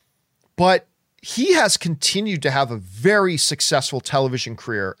 But he has continued to have a very successful television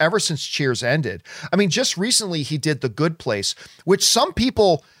career ever since Cheers ended. I mean, just recently he did The Good Place, which a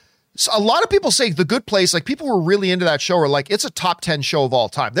lot of people say The Good Place, like people were really into that show, or like it's a top 10 show of all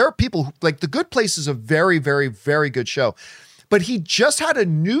time. There are people who, like The Good Place is a very, very, very good show. But he just had a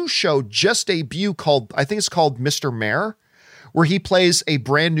new show just debut I think it's called Mr. Mayor, where he plays a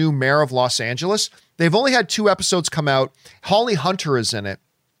brand new mayor of Los Angeles. They've only had 2 episodes come out. Holly Hunter is in it.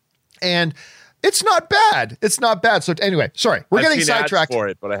 And it's not bad. It's not bad. So anyway, sorry, we're getting sidetracked for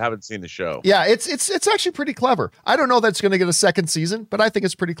it, but I haven't seen the show. Yeah, it's actually pretty clever. I don't know that it's going to get a second season, but I think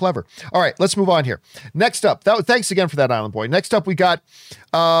it's pretty clever. All right, let's move on here. Next up, thanks again for that, Island Boy. Next up, we got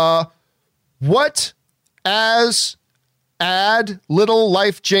what as Add Little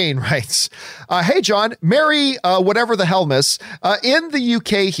Life Jane writes, hey, John, Mary, whatever the hell, miss. In the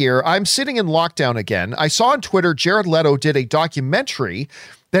UK here, I'm sitting in lockdown again. I saw on Twitter Jared Leto did a documentary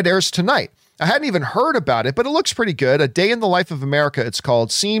that airs tonight. I hadn't even heard about it, but it looks pretty good. A Day in the Life of America, it's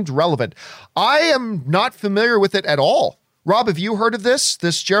called. Seemed relevant. I am not familiar with it at all. Rob, have you heard of this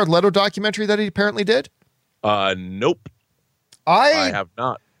Jared Leto documentary that he apparently did? Nope. I have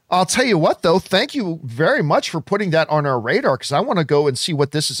not. I'll tell you what, though, thank you very much for putting that on our radar, because I want to go and see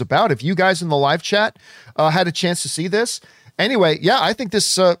what this is about. If you guys in the live chat had a chance to see this. Anyway, yeah, I think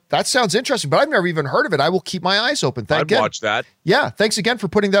this that sounds interesting, but I've never even heard of it. I will keep my eyes open. I'd watch that. Yeah, thanks again for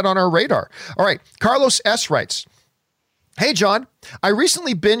putting that on our radar. All right, Carlos S. writes, hey, John, I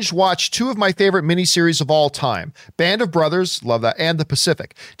recently binge watched 2 of my favorite miniseries of all time, Band of Brothers, love that, and The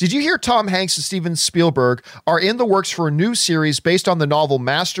Pacific. Did you hear Tom Hanks and Steven Spielberg are in the works for a new series based on the novel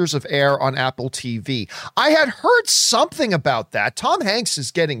Masters of Air on Apple TV? I had heard something about that. Tom Hanks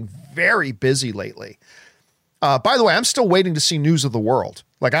is getting very busy lately. By the way, I'm still waiting to see News of the World.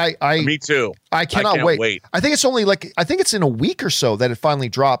 Like me too. I cannot wait. I think it's only I think it's in a week or so that it finally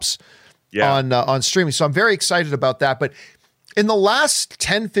drops on streaming. So I'm very excited about that. But in the last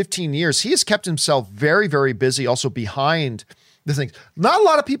 10, 15 years, he has kept himself very, very busy, also behind the things. Not a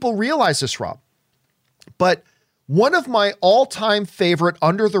lot of people realize this, Rob, but one of my all-time favorite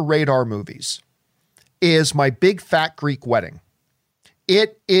under the radar movies is My Big Fat Greek Wedding.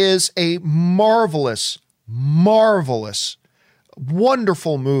 It is a marvelous,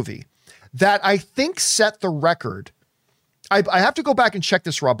 wonderful movie that I think set the record. I have to go back and check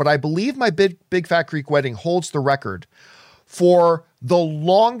this, Rob, but I believe My Big Fat Greek Wedding holds the record for the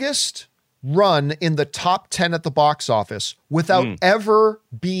longest run in the top 10 at the box office without ever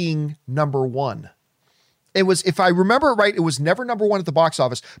being number 1. It was, if I remember it right, it was never number 1 at the box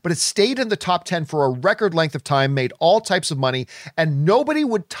office, but it stayed in the top 10 for a record length of time, made all types of money, and nobody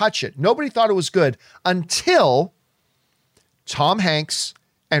would touch it. Nobody thought it was good until Tom Hanks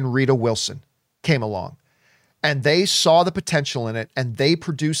and Rita Wilson came along, and they saw the potential in it, and they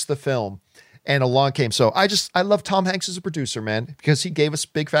produced the film, and along came. So I love Tom Hanks as a producer, man, because he gave us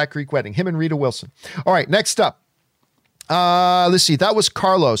Big Fat Greek Wedding, him and Rita Wilson. All right, next up. Let's see. That was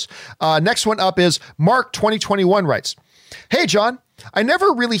Carlos. Next one up is Mark 2021 writes, hey, John, I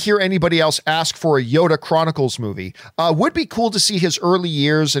never really hear anybody else ask for a Yoda Chronicles movie. Would be cool to see his early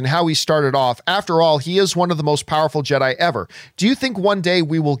years and how he started off. After all, he is one of the most powerful Jedi ever. Do you think one day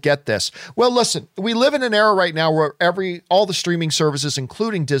we will get this? Well, listen, we live in an era right now where all the streaming services,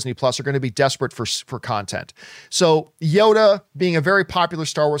 including Disney Plus, are going to be desperate for content. So Yoda, being a very popular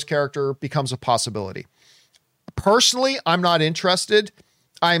Star Wars character, becomes a possibility. Personally, I'm not interested.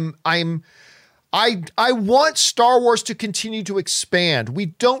 I want Star Wars to continue to expand. We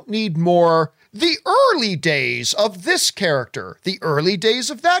don't need more the early days of this character, the early days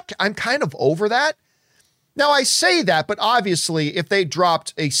of that. I'm kind of over that. Now I say that, but obviously if they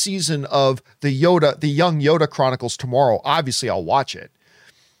dropped a season of the young Yoda Chronicles tomorrow, obviously I'll watch it.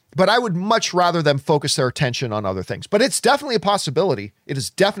 But I would much rather them focus their attention on other things. But it's definitely a possibility. It is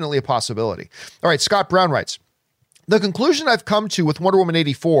definitely a possibility. All right, Scott Brown writes, the conclusion I've come to with Wonder Woman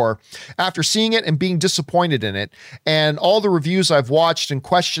 84, after seeing it and being disappointed in it, and all the reviews I've watched and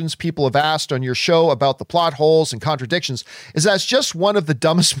questions people have asked on your show about the plot holes and contradictions, is that it's just one of the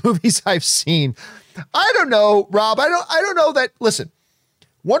dumbest movies I've seen. I don't know, Rob. I don't know that. Listen,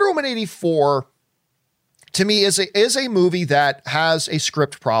 Wonder Woman 84 to me is a movie that has a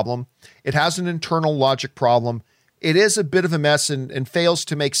script problem. It has an internal logic problem. It is a bit of a mess and fails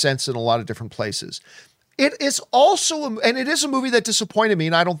to make sense in a lot of different places. It is also, and it is a movie that disappointed me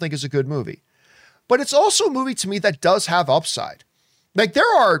and I don't think is a good movie, but it's also a movie to me that does have upside. Like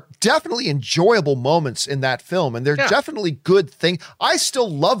there are definitely enjoyable moments in that film and there's definitely good things. I still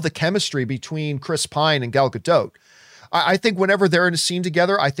love the chemistry between Chris Pine and Gal Gadot. I think whenever they're in a scene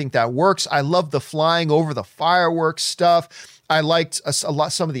together, I think that works. I love the flying over the fireworks stuff. I liked a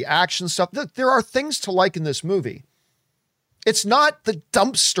lot, some of the action stuff. There are things to like in this movie. It's not the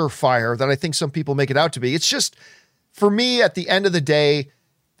dumpster fire that I think some people make it out to be. It's just, for me, at the end of the day,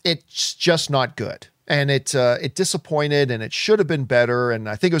 it's just not good. And it disappointed and it should have been better. And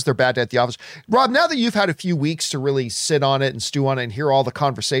I think it was their bad day at the office. Rob, now that you've had a few weeks to really sit on it and stew on it and hear all the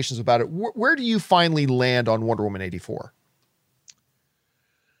conversations about it, where do you finally land on Wonder Woman 84?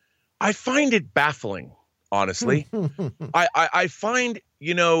 I find it baffling, honestly. I find,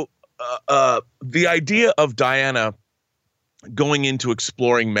 the idea of Diana going into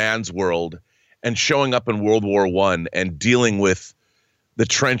exploring man's world and showing up in World War I and dealing with the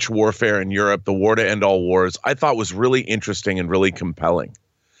trench warfare in Europe, the war to end all wars, I thought was really interesting and really compelling.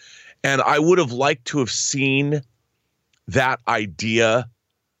 And I would have liked to have seen that idea.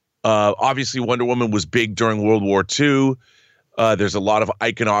 Obviously, Wonder Woman was big during World War II. There's a lot of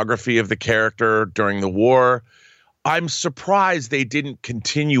iconography of the character during the war. I'm surprised they didn't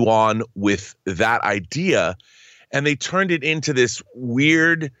continue on with that idea and they turned it into this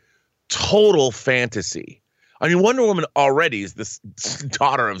weird, total fantasy. I mean, Wonder Woman already is this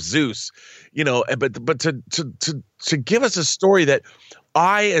daughter of Zeus, but to give us a story that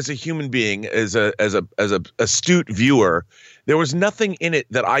I, as a human being, as a astute viewer, there was nothing in it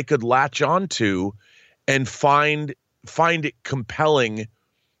that I could latch onto and find it compelling.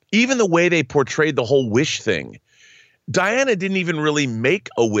 Even the way they portrayed the whole wish thing. Diana didn't even really make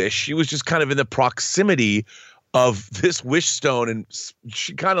a wish. She was just kind of in the proximity of this wish stone. And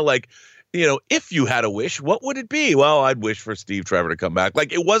she kind of like, if you had a wish, what would it be? Well, I'd wish for Steve Trevor to come back.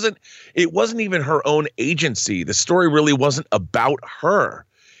 Like it wasn't even her own agency. The story really wasn't about her.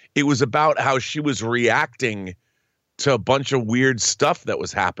 It was about how she was reacting to a bunch of weird stuff that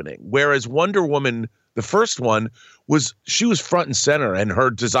was happening. Whereas Wonder Woman, the first one, she was front and center, and her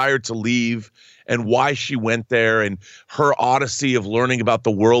desire to leave and why she went there and her odyssey of learning about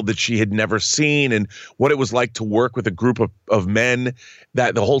the world that she had never seen and what it was like to work with a group of men,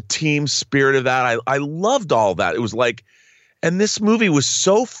 that the whole team spirit of that. I loved all that. It was like, and this movie was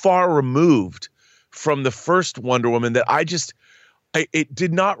so far removed from the first Wonder Woman that it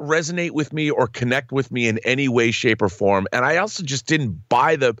did not resonate with me or connect with me in any way, shape, or form. And I also just didn't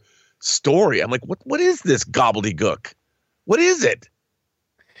buy the story. I'm like, what is this gobbledygook? What is it?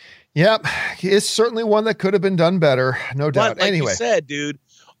 Yep, it's certainly one that could have been done better, no doubt. Like anyway, you said, dude,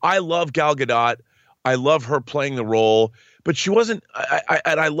 I love Gal Gadot. I love her playing the role, but she wasn't.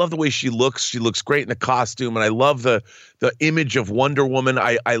 I love the way she looks. She looks great in the costume, and I love the image of Wonder Woman.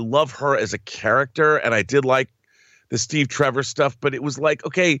 I love her as a character, and I did like the Steve Trevor stuff. But it was like,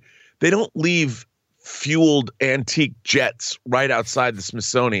 okay, they don't leave fueled antique jets right outside the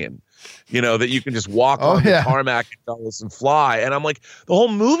Smithsonian. That you can just walk on the tarmac in Dulles and fly. And I'm like, the whole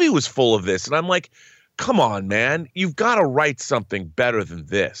movie was full of this. And I'm like, come on, man, you've got to write something better than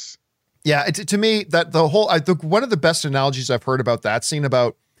this. Yeah, to me, that the whole, I think one of the best analogies I've heard about that scene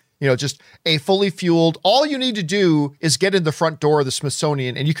about, just a fully fueled, all you need to do is get in the front door of the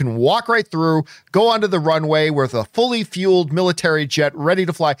Smithsonian and you can walk right through, go onto the runway with a fully fueled military jet ready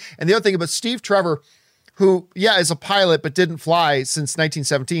to fly. And the other thing about Steve Trevor, who, is a pilot, but didn't fly since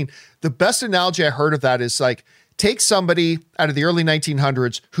 1917. The best analogy I heard of that is like, take somebody out of the early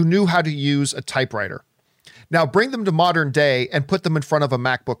 1900s who knew how to use a typewriter. Now bring them to modern day and put them in front of a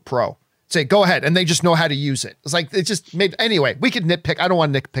MacBook Pro. Say, go ahead. And they just know how to use it. It's like, it just made, anyway, we could nitpick. I don't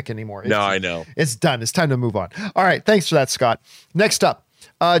want to nitpick anymore. No, I know. It's done. It's time to move on. All right. Thanks for that, Scott. Next up,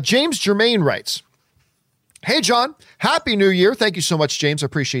 James Germain writes, hey, John, Happy New Year. Thank you so much, James. I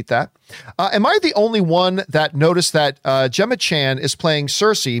appreciate that. Am I the only one that noticed that Gemma Chan is playing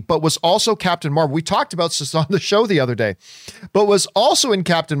Cersei, but was also Captain Marvel? We talked about this on the show the other day, but was also in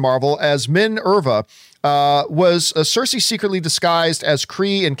Captain Marvel as Min Erva. Was Cersei secretly disguised as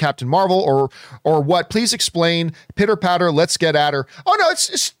Kree in Captain Marvel or what? Please explain. Pitter patter. Let's get at her. Oh, no,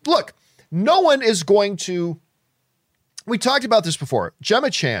 it's look, no one is going to. We talked about this before.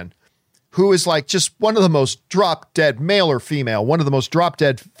 Gemma Chan, who is like just one of the most drop dead, male or female, one of the most drop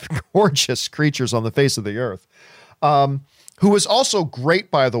dead gorgeous creatures on the face of the earth, who was also great,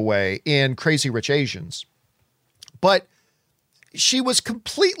 by the way, in Crazy Rich Asians. But she was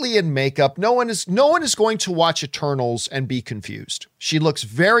completely in makeup. No one is going to watch Eternals and be confused. She looks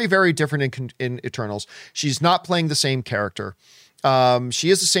very, very different in Eternals. She's not playing the same character. She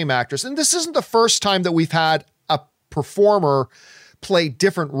is the same actress. And this isn't the first time that we've had a performer play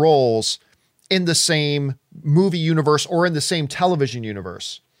different roles in the same movie universe or in the same television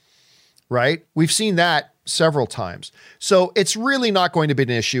universe, right? We've seen that several times. So it's really not going to be an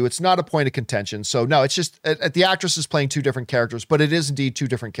issue. It's not a point of contention. So no, it's just the actress is playing two different characters, but it is indeed two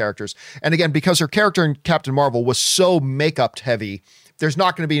different characters. And again, because her character in Captain Marvel was so makeup heavy, there's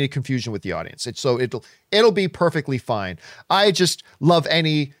not going to be any confusion with the audience. It'll be perfectly fine. I just love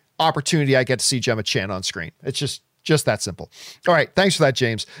any opportunity I get to see Gemma Chan on screen. It's just that simple. All right. Thanks for that,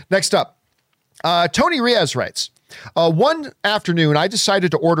 James. Next up, Tony Riaz writes, one afternoon, I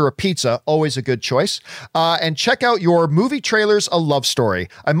decided to order a pizza, always a good choice, and check out your movie trailers, A Love Story.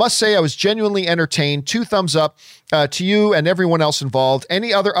 I must say I was genuinely entertained. 2 thumbs up to you and everyone else involved.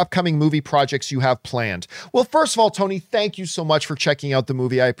 Any other upcoming movie projects you have planned? Well, first of all, Tony, thank you so much for checking out the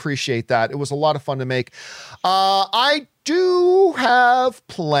movie. I appreciate that. It was a lot of fun to make. I do have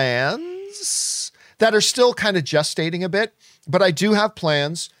plans that are still kind of gestating a bit, but I do have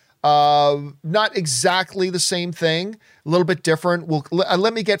plans. Not exactly the same thing, a little bit different.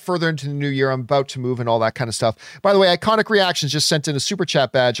 Let me get further into the new year. I'm about to move and all that kind of stuff. By the way, Iconic Reactions just sent in a super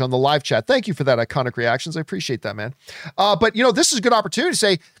chat badge on the live chat. Thank you for that, Iconic Reactions. I appreciate that, man. But this is a good opportunity to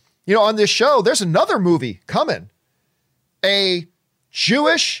say, on this show, there's another movie coming, a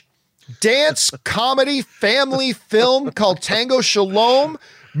Jewish dance comedy family film called Tango Shalom,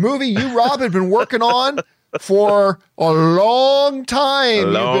 movie you, Rob, have been working on for a long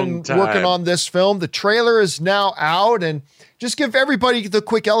time. You've been working on this film. The trailer is now out, and just give everybody the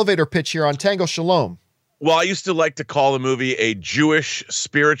quick elevator pitch here on Tango Shalom. Well, I used to like to call the movie a Jewish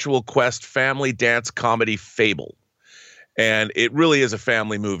spiritual quest family dance comedy fable. And it really is a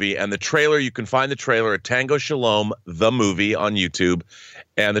family movie. And the trailer, you can find the trailer at Tango Shalom, the movie, on YouTube.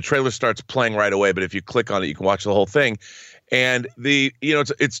 And the trailer starts playing right away. But if you click on it, you can watch the whole thing. And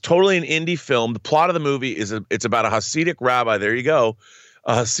it's totally an indie film. The plot of the movie is it's about a Hasidic rabbi. There you go.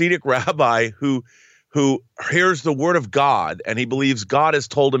 A Hasidic rabbi who hears the word of God, and he believes God has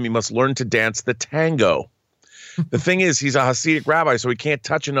told him he must learn to dance the tango. The thing is, he's a Hasidic rabbi, so he can't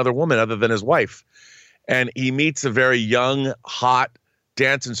touch another woman other than his wife. And he meets a very young, hot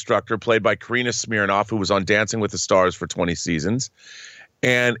dance instructor played by Karina Smirnoff, who was on Dancing with the Stars for 20 seasons.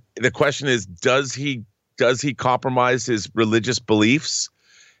 And the question is, does he compromise his religious beliefs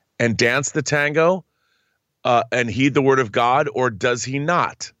and dance the tango and heed the word of God, or does he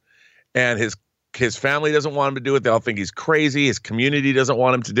not? And his family doesn't want him to do it. They all think he's crazy. His community doesn't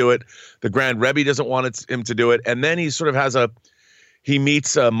want him to do it. The Grand Rebbe doesn't want him to do it. And then he sort of he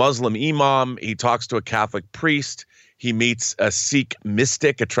meets a Muslim imam. He talks to a Catholic priest. He meets a Sikh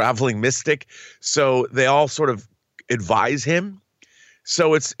mystic, a traveling mystic. So they all sort of advise him.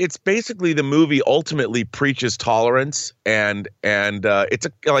 So it's basically, the movie ultimately preaches tolerance and it's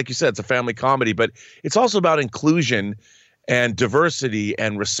like you said, it's a family comedy, but it's also about inclusion and diversity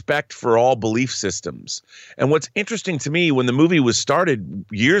and respect for all belief systems. And what's interesting to me, when the movie was started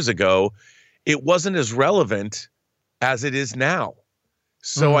years ago, it wasn't as relevant as it is now.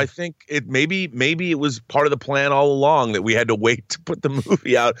 So I think maybe it was part of the plan all along that we had to wait to put the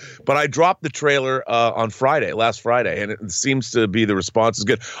movie out. But I dropped the trailer on last Friday, and it seems to be the response is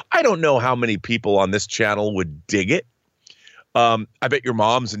good. I don't know how many people on this channel would dig it. I bet your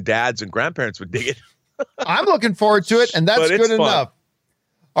moms and dads and grandparents would dig it. I'm looking forward to it, and that's good enough.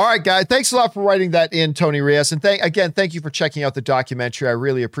 All right, guys. Thanks a lot for writing that in, Tony Riaz. And thank you for checking out the documentary. I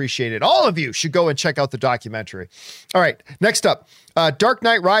really appreciate it. All of you should go and check out the documentary. All right, next up, Dark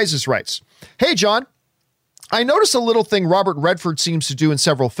Knight Rises writes, "Hey, John, I noticed a little thing Robert Redford seems to do in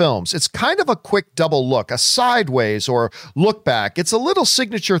several films. It's kind of a quick double look, a sideways or look back. It's a little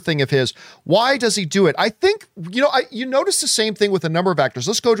signature thing of his. Why does he do it? I think, you notice the same thing with a number of actors.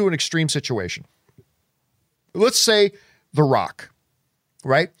 Let's go to an extreme situation. Let's say The Rock.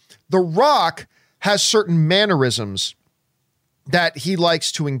 Right? The Rock has certain mannerisms that he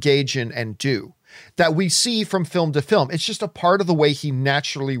likes to engage in and do that we see from film to film. It's just a part of the way he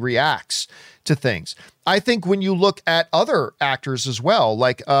naturally reacts to things. I think when you look at other actors as well,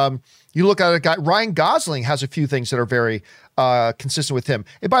 like you look at a guy, Ryan Gosling has a few things that are very consistent with him.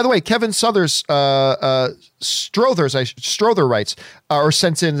 And by the way, Kevin Strother writes, or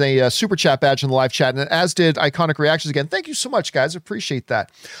sent in a super chat badge in the live chat, and as did Iconic Reactions again. Thank you so much, guys. Appreciate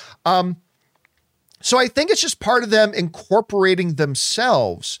that. So I think it's just part of them incorporating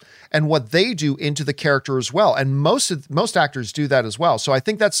themselves and what they do into the character as well. And most actors do that as well. So I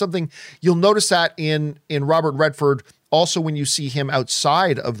think that's something you'll notice that in Robert Redford also when you see him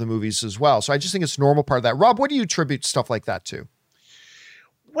outside of the movies as well. So I just think it's a normal part of that. Rob, what do you attribute stuff like that to?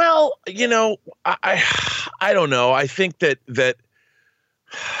 Well, I don't know. I think that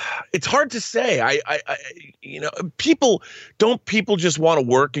it's hard to say. People just want to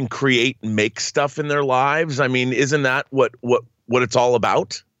work and create and make stuff in their lives? I mean, isn't that what it's all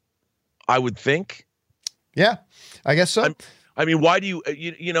about? I would think. Yeah, I guess so. I mean, why do you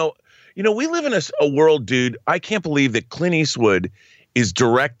we live in a world, dude. I can't believe that Clint Eastwood is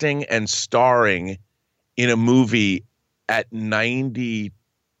directing and starring in a movie at 92.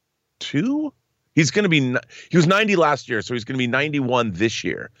 He was 90 last year, so he's going to be 91 this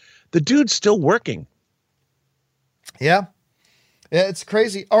year. The dude's still working. Yeah, it's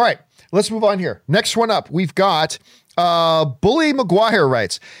crazy. All right, let's move on here. Next one up, we've got Bully McGuire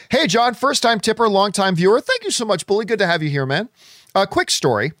writes, "Hey, John, first-time tipper, long-time viewer. Thank you so much, Bully. Good to have you here, man. A quick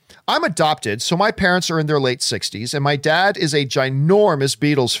story. I'm adopted, so my parents are in their late 60s, and my dad is a ginormous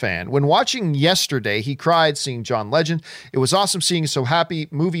Beatles fan. When watching yesterday, he cried seeing John Legend. It was awesome seeing him so happy.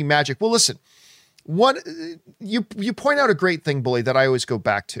 Movie magic." Well, listen, you point out a great thing, Bully, that I always go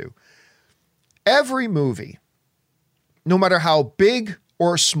back to. Every movie, no matter how big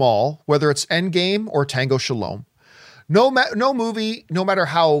or small, whether it's Endgame or Tango Shalom, no movie, no matter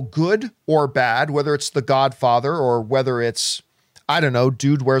how good or bad, whether it's The Godfather or whether it's, I don't know,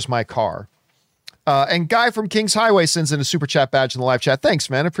 Dude, Where's My Car? And Guy from King's Highway sends in a super chat badge in the live chat. Thanks,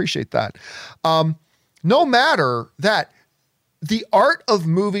 man. Appreciate that. No matter that, the art of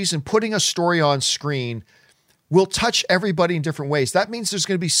movies and putting a story on screen will touch everybody in different ways. That means there's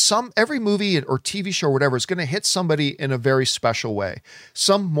going to be every movie or TV show or whatever is going to hit somebody in a very special way,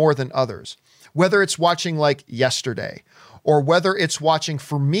 some more than others. Whether it's watching like Yesterday, or whether it's watching,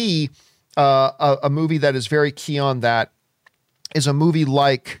 for me, a movie that is very key on that is a movie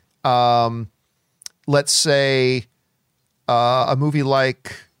like, let's say, a movie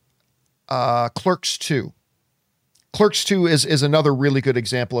like Clerks 2. Clerks 2 is another really good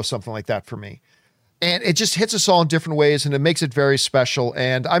example of something like that for me. And it just hits us all in different ways, and it makes it very special.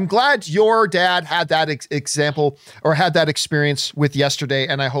 And I'm glad your dad had that example or had that experience with Yesterday,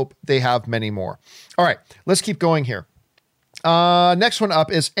 and I hope they have many more. All right, let's keep going here. Next one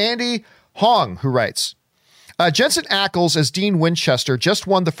up is Andy Hong, who writes, Jensen Ackles as Dean Winchester just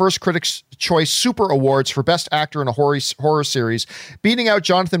won the first Critics' Choice Super Awards for Best Actor in a Horror Series, beating out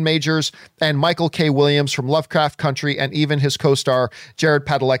Jonathan Majors and Michael K. Williams from Lovecraft Country, and even his co-star Jared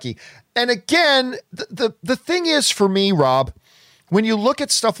Padalecki. And again, the thing is, for me, Rob, when you look at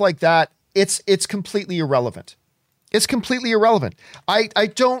stuff like that, it's completely irrelevant. It's completely irrelevant. I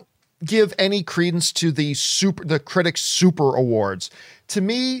don't give any credence to the Critics' Super Awards. To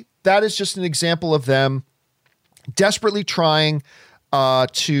me, that is just an example of them desperately trying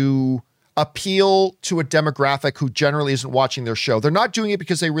to appeal to a demographic who generally isn't watching their show. They're not doing it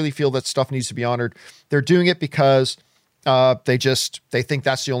because they really feel that stuff needs to be honored. They're doing it because they think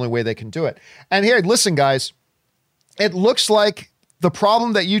that's the only way they can do it. And here, listen, guys, it looks like the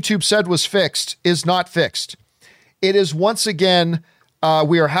problem that YouTube said was fixed is not fixed. It is once again,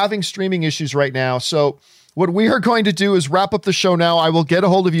 we are having streaming issues right now. So what we are going to do is wrap up the show now. I will get a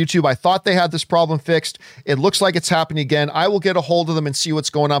hold of YouTube. I thought they had this problem fixed. It looks like it's happening again. I will get a hold of them and see what's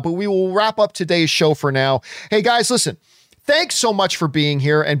going on, but we will wrap up today's show for now. Hey guys, listen, thanks so much for being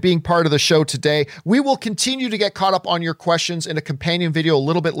here and being part of the show today. We will continue to get caught up on your questions in a companion video a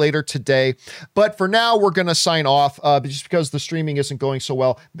little bit later today. But for now, we're going to sign off just because the streaming isn't going so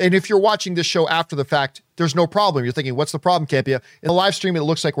well. And if you're watching this show after the fact, there's no problem. You're thinking, what's the problem, Campia? In the live stream, it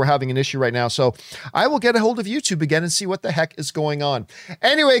looks like we're having an issue right now. So I will get a hold of YouTube again and see what the heck is going on.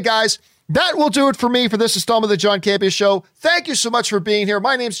 Anyway, guys, that will do it for me for this installment of the John Campia Show. Thank you so much for being here.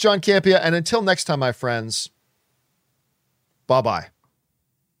 My name's John Campia, and until next time, my friends, bye-bye.